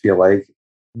it, I feel like.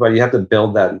 But you have to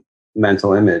build that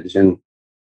mental image. And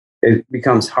it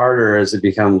becomes harder as it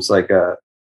becomes like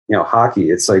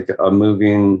hockey. It's like a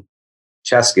moving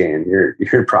chess game.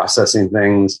 You're processing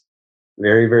things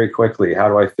very, very quickly. How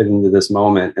do I fit into this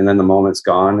moment? And then the moment's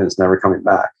gone and it's never coming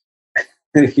back.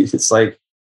 It's like,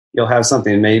 you'll have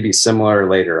something maybe similar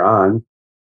later on.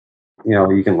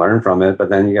 You can learn from it, but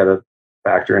then you got to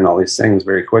factor in all these things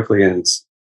very quickly. And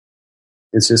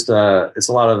it's just, it's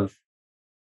a lot of,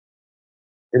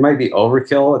 it might be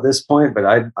overkill at this point, but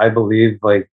I believe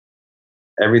like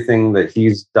everything that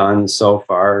he's done so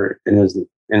far in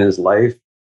his life,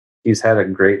 he's had a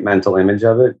great mental image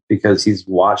of it because he's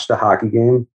watched a hockey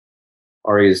game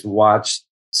or he's watched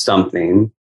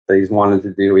something that he's wanted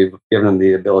to do. We've given him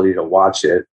the ability to watch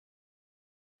it.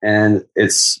 And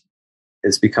it's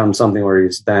become something where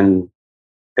he's then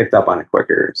picked up on it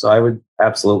quicker. So I would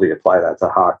absolutely apply that to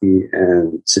hockey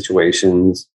and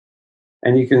situations.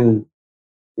 And you can,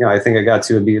 I think I got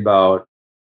to be about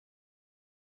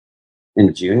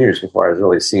in juniors before I was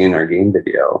really seeing our game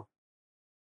video.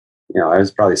 I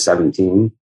was probably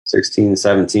 16,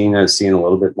 17. I was seeing a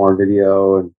little bit more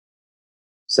video, and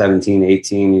 17,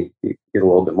 18, you get a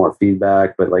little bit more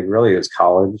feedback. But like really it was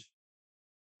college,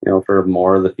 for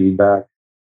more of the feedback,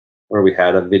 where we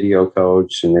had a video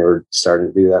coach and they were starting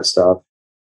to do that stuff.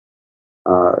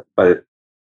 But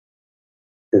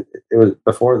it was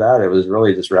before that, it was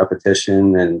really just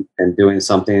repetition and doing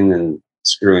something and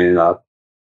screwing it up.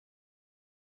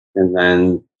 And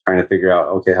then trying to figure out,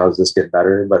 okay, how does this get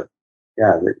better? But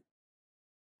yeah,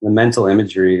 the mental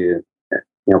imagery,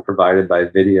 provided by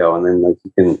video, and then like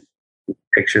you can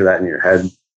picture that in your head,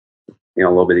 a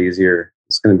little bit easier.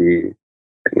 It's going to be,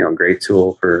 a great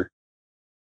tool for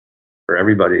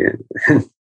everybody. And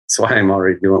that's why I'm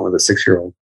already doing it with a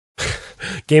 6-year-old.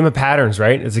 Game of patterns,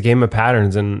 right? It's a game of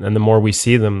patterns, and the more we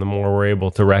see them, the more we're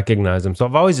able to recognize them. So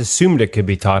I've always assumed it could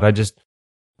be taught. I just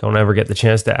don't ever get the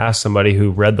chance to ask somebody who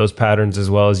read those patterns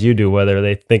as well as you do, whether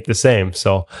they think the same.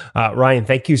 So, Ryan,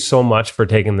 thank you so much for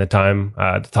taking the time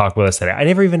to talk with us today. I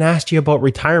never even asked you about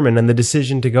retirement and the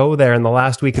decision to go there in the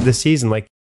last week of the season. Like,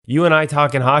 you and I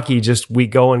talking hockey, just we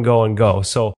go and go and go.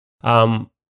 So,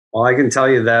 well, I can tell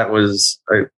you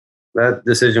that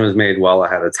decision was made well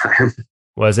ahead of time.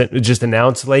 Was it just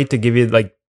announced late to give you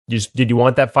did you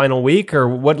want that final week, or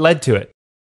what led to it?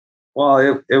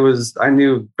 Well, it was, I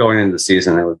knew going into the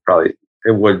season it would probably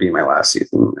it would be my last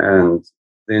season. And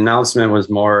the announcement was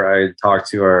more, I talked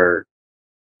to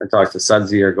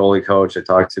Sudsy, our goalie coach. I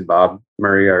talked to Bob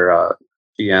Murray, our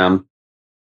GM,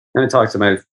 and I talked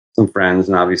to some friends,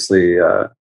 and obviously, and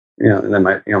then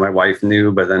my wife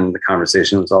knew, but then the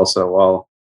conversation was also, well,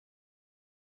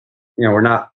 we're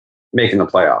not making the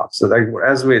playoffs. So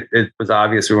it was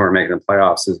obvious we weren't making the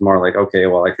playoffs. It's more like, okay,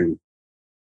 well, I can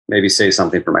maybe say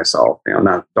something for myself. Don't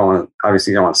want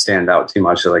to stand out too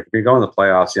much. So like, if you go in the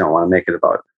playoffs, you don't want to make it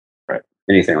about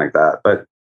anything like that. But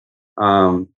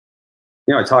I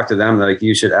talked to them, like,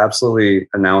 you should absolutely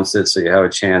announce it so you have a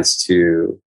chance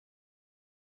to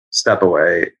step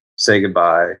away, say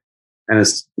goodbye. And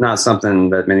it's not something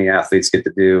that many athletes get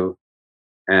to do.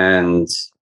 And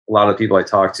a lot of people I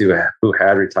talked to who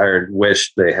had retired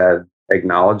wished they had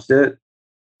acknowledged it,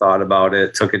 thought about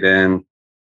it, took it in,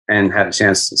 and had a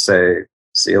chance to say,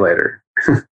 see you later.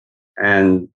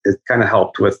 And it kind of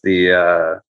helped with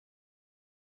the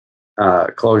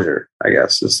closure, I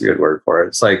guess is a good word for it.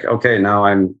 It's like, okay, now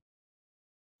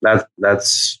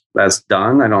that's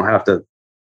done. I don't have to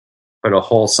put a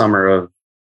whole summer of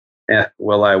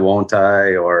will I, won't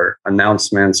I, or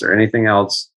announcements or anything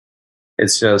else.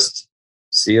 It's just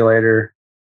see you later.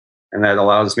 And that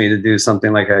allows me to do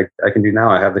something like I can do now.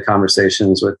 I have the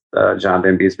conversations with John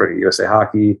Van Beesbroek at USA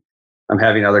Hockey. I'm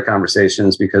having other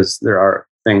conversations because there are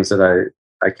things that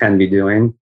I can be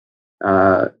doing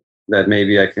that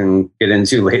maybe I can get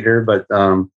into later. But,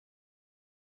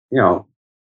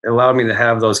 it allowed me to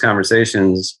have those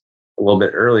conversations a little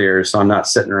bit earlier. So I'm not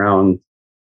sitting around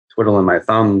twiddling my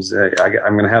thumbs. I'm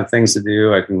going to have things to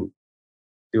do. I can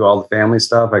do all the family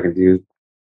stuff. I can do,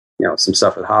 some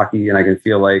stuff with hockey, and I can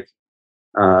feel like,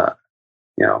 my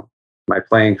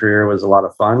playing career was a lot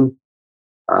of fun.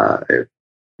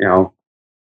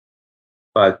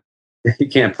 But you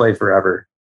can't play forever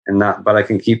but I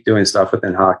can keep doing stuff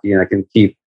within hockey, and I can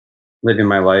keep living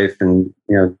my life and,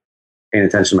 paying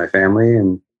attention to my family,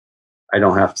 and I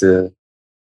don't have to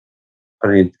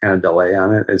put any kind of delay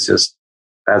on it. It's just,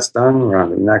 that's done. We're on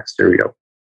to the next. Here we go.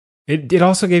 It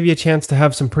also gave you a chance to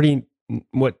have some pretty,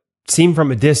 what seemed from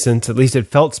a distance, at least it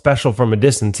felt special from a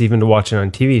distance, even to watch it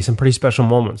on TV, some pretty special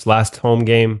moments. Last home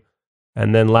game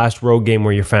and then last road game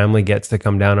where your family gets to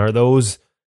come down.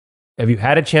 Have you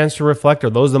had a chance to reflect? Are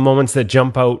those the moments that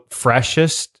jump out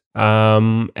freshest?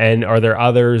 And are there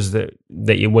others that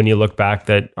you, when you look back,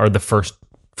 that are the first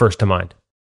to mind?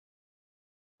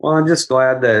 Well, I'm just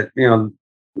glad that,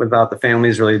 without the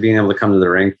families really being able to come to the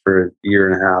rink for a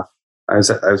year and a half, I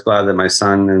was glad that my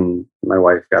son and my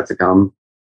wife got to come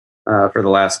for the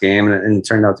last game, and it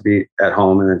turned out to be at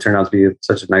home, and it turned out to be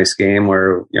such a nice game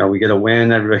where, we get a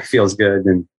win, everybody feels good.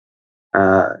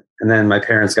 And then my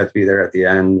parents got to be there at the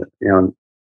end,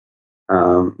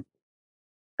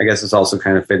 I guess it's also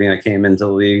kind of fitting. I came into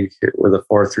the league with a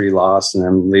 4-3 loss, and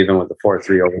I'm leaving with a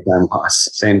 4-3 overtime loss.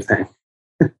 Same thing.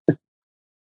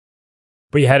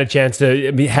 But you had a chance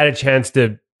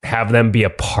to have them be a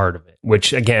part of it,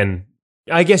 which again,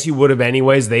 I guess you would have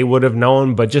anyways. They would have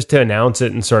known, but just to announce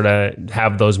it and sort of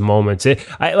have those moments. Like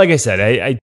I said,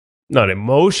 I not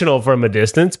emotional from a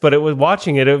distance, but it was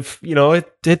watching it.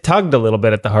 It tugged a little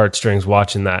bit at the heartstrings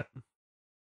watching that.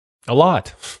 A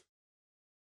lot.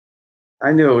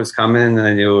 I knew it was coming, and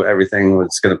I knew everything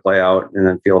was going to play out, and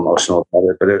then feel emotional about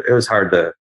it. But it was hard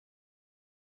to.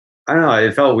 I don't know.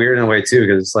 It felt weird in a way too,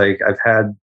 because it's like I've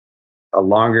had a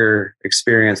longer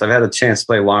experience. I've had a chance to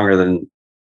play longer than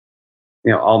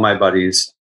all my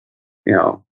buddies,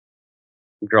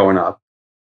 growing up,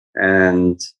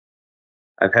 and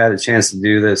I've had a chance to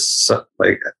do this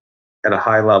like at a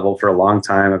high level for a long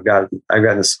time. I've gotten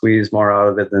to squeeze more out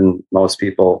of it than most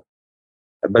people,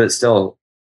 but it still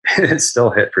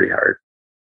hit pretty hard.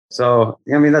 So,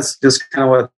 that's just kind of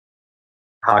what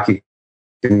hockey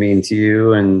can mean to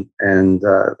you, and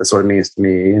that's what it means to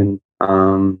me. And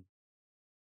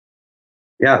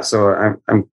so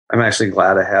I'm actually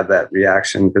glad I had that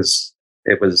reaction, because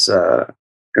it was kind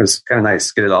of nice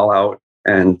to get it all out.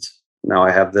 And now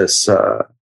I have this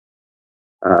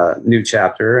new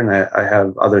chapter, and I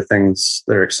have other things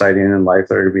that are exciting in life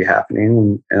that are going to be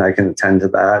happening, and I can attend to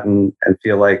that and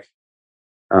feel like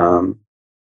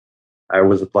I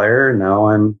was a player, and now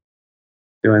I'm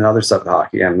doing other stuff in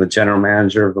hockey. I'm the general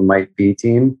manager of the Mike B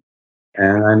team,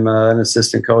 and I'm an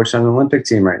assistant coach on an Olympic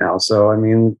team right now. So,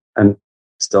 I'm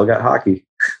still got hockey.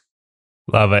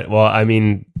 Love it. Well,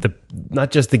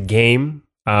 not just the game.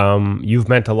 You've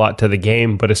meant a lot to the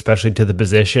game, but especially to the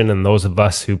position, and those of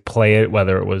us who play it,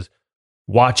 whether it was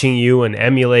watching you and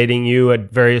emulating you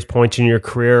at various points in your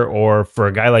career, or for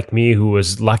a guy like me who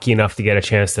was lucky enough to get a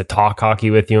chance to talk hockey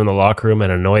with you in the locker room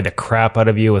and annoy the crap out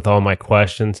of you with all my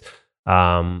questions.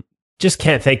 Just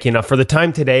can't thank you enough for the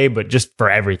time today, but just for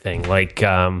everything. Like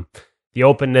the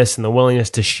openness and the willingness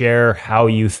to share how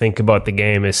you think about the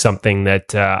game is something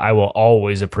that I will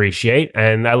always appreciate.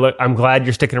 And I'm glad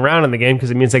you're sticking around in the game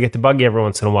because it means I get to bug you every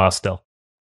once in a while still.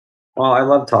 Well, I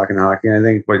love talking hockey. I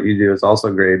think what you do is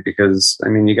also great because, I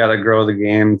mean, you got to grow the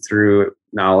game through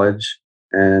knowledge.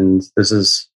 And this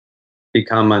has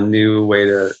become a new way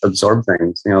to absorb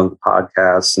things, you know, the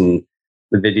podcasts and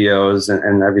the videos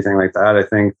and everything like that. I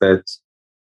think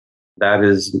that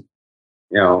is, you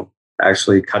know,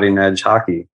 actually cutting edge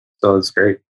hockey. So it's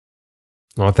great.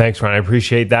 Well, thanks, Ryan. I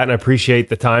appreciate that. And I appreciate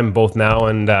the time both now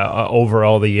and over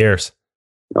all the years.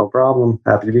 No problem.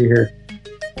 Happy to be here.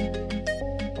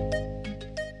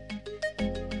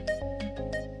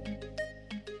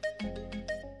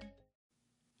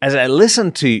 As I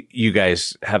listen to you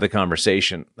guys have the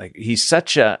conversation, like he's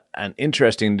such an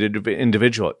interesting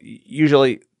individual.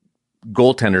 Usually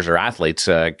goaltenders or athletes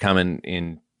come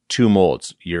in two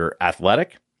molds. You're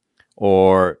athletic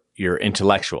or you're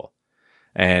intellectual.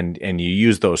 And you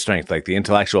use those strengths. Like the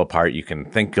intellectual part, you can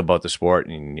think about the sport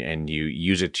and you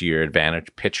use it to your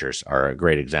advantage. Pitchers are a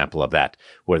great example of that,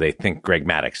 where they think Greg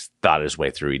Maddux thought his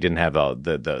way through. He didn't have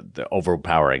the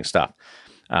overpowering stuff.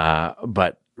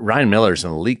 But Ryan Miller's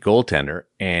an elite goaltender,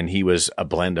 and he was a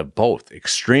blend of both.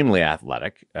 Extremely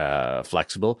athletic,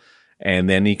 flexible, and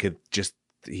then he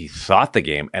thought the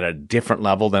game at a different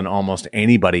level than almost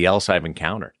anybody else I've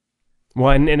encountered.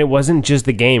 Well, and it wasn't just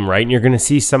the game, right? And you're going to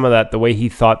see some of that, the way he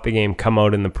thought the game, come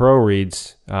out in the pro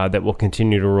reads that will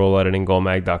continue to roll out at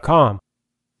InGoalMag.com.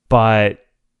 But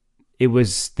it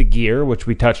was the gear, which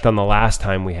we touched on the last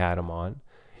time we had him on.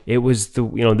 It was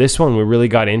this one we really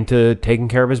got into taking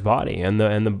care of his body and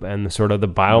the sort of the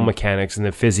biomechanics and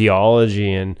the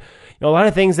physiology and a lot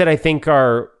of things that I think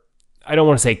are, I don't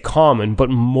want to say common,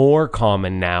 but more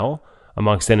common now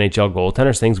amongst NHL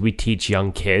goaltenders, things we teach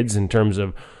young kids in terms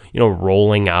of,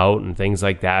 rolling out and things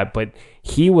like that. But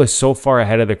he was so far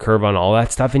ahead of the curve on all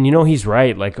that stuff. And he's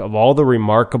right. Like, of all the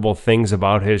remarkable things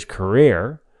about his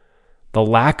career, the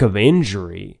lack of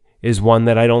injury is one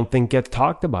that I don't think gets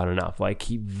talked about enough. Like,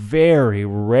 he very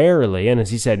rarely, and as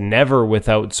he said, never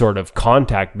without sort of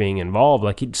contact being involved,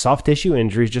 like soft tissue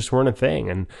injuries just weren't a thing.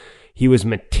 And he was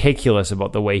meticulous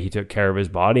about the way he took care of his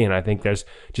body. And I think there's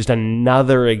just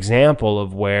another example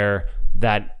of where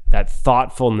that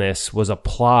thoughtfulness was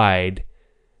applied,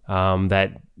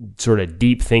 that sort of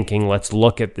deep thinking, let's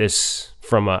look at this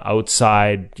from an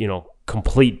outside,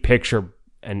 complete picture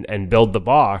and build the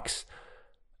box.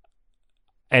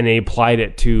 And he applied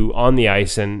it to on the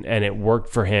ice, and it worked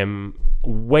for him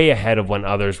way ahead of when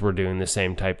others were doing the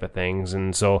same type of things.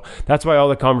 And so that's why all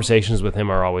the conversations with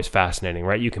him are always fascinating,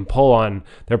 right? You can pull on,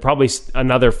 there are probably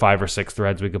another 5 or 6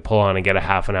 threads we could pull on and get a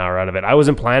half an hour out of it. I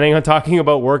wasn't planning on talking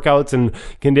about workouts and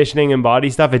conditioning and body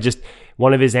stuff. It just,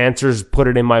 one of his answers put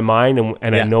it in my mind, and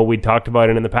yeah. I know we'd talked about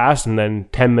it in the past, and then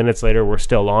 10 minutes later, we're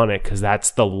still on it because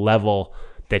that's the level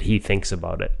that he thinks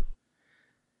about it.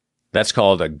 That's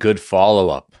called a good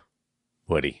follow-up,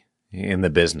 Woody, in the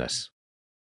business.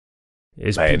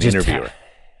 Is by an interviewer.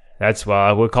 That's, well,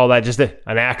 I would call that just an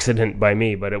accident by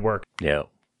me, but it worked. Yeah,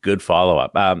 good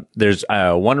follow-up. There's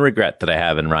one regret that I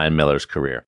have in Ryan Miller's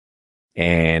career,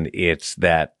 and it's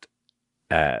that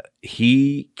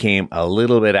he came a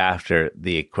little bit after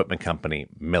the equipment company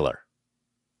Miller.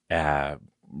 Like,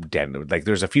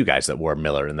 there's a few guys that wore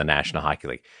Miller in the National Hockey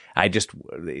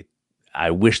League.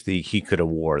 I wish he could have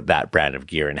wore that brand of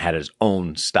gear and had his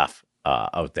own stuff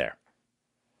out there.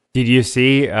 Did you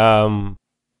see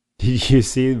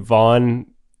Vaughn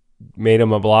made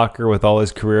him a blocker with all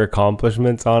his career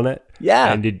accomplishments on it?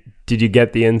 Yeah. And did you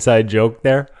get the inside joke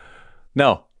there?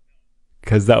 No.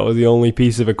 Because that was the only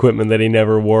piece of equipment that he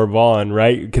never wore Vaughn,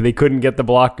 right? Because they couldn't get the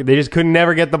blocker. They just couldn't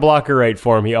never get the blocker right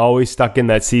for him. He always stuck in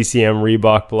that CCM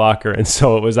Reebok blocker. And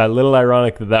so it was a little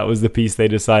ironic that was the piece they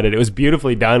decided. It was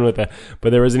beautifully done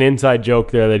but there was an inside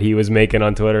joke there that he was making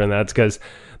on Twitter, and that's because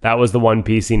that was the one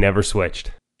piece he never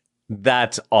switched.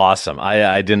 That's awesome.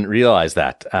 I didn't realize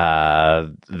that.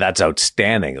 That's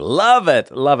outstanding. Love it.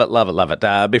 Love it. Love it. Love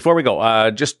it. Before we go,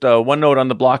 just one note on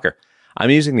the blocker. I'm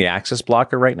using the Axis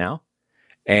blocker right now.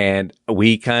 And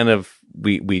we kind of,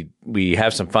 we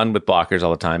have some fun with blockers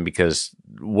all the time, because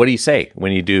what do you say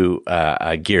when you do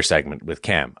a gear segment with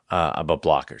Cam about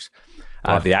blockers?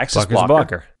 The Axis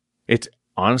blocker. It's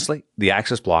honestly, the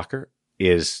Axis blocker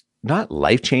is not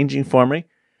life-changing for me.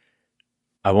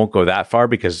 I won't go that far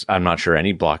because I'm not sure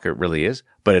any blocker really is,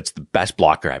 but it's the best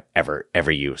blocker I've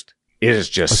ever used. It is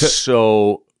just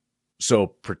so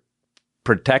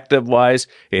protective wise.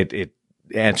 It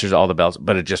answers all the bells,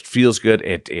 but it just feels good.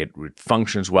 It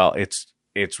functions well.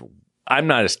 I'm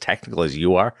not as technical as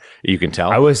you are. You can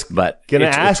tell. I was gonna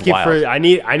ask you for. I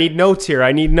need notes here.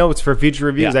 I need notes for future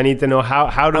reviews. I need to know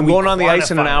how do I'm we going on the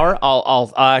ice in an quantify hour.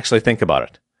 I'll actually think about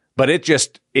it. But it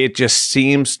just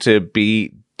seems to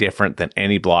be different than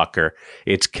any blocker.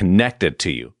 It's connected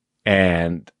to you,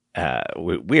 and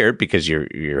weird because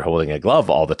you're holding a glove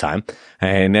all the time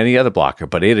and any other blocker.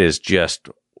 But it is just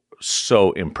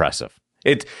so impressive.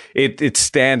 It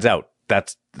stands out.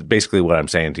 That's basically what I'm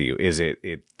saying to you. Is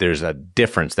there's a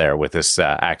difference there with this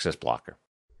Axis blocker.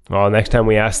 Well, next time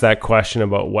we ask that question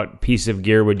about what piece of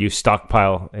gear would you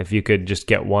stockpile if you could just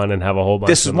get one and have a whole bunch.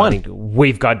 This is one.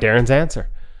 We've got Darren's answer.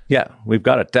 Yeah, we've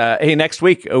got it. Hey, next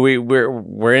week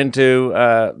we're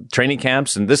into training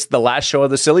camps, and this is the last show of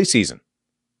the silly season.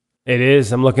 It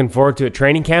is. I'm looking forward to it.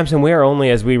 Training camps, and we are only,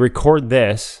 as we record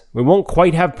this, we won't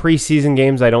quite have preseason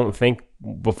games, I don't think,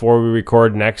 before we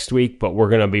record next week, but we're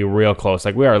going to be real close.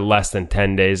 Like, we are less than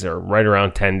 10 days or right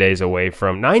around 10 days away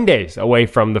from 9 days away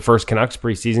from the first Canucks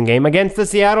preseason game against the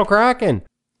Seattle Kraken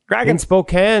in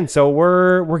Spokane. So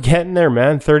we're getting there,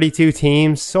 man. 32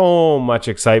 teams, so much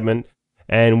excitement,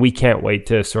 and we can't wait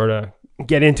to sort of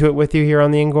get into it with you here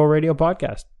on the In Goal Radio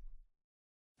podcast.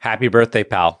 Happy birthday,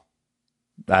 pal.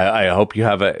 I hope you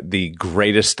have the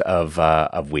greatest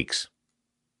of weeks.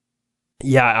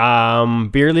 Yeah,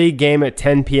 beer league game at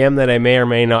 10 p.m. that I may or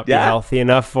may not be healthy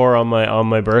enough for on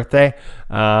my birthday.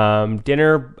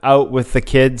 Dinner out with the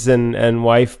kids and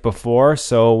wife before,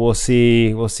 so we'll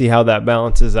see how that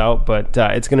balances out. But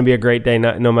it's going to be a great day,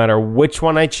 no matter which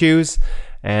one I choose.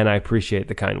 And I appreciate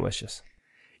the kind wishes.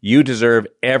 You deserve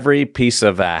every piece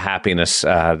of happiness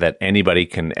that anybody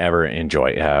can ever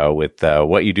enjoy with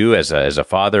what you do as a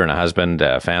father and a husband,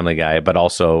 a family guy, but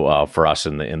also for us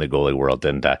in the goalie world.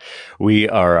 And we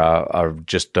are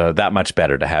just that much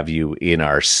better to have you in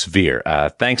our sphere.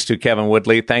 Thanks to Kevin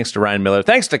Woodley. Thanks to Ryan Miller.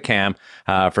 Thanks to Cam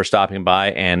for stopping by.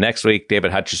 And next week,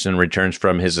 David Hutchison returns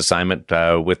from his assignment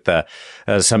with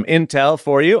some intel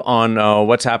for you on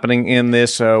what's happening in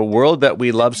this world that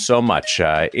we love so much.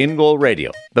 In Goal Radio,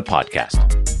 the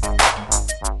podcast.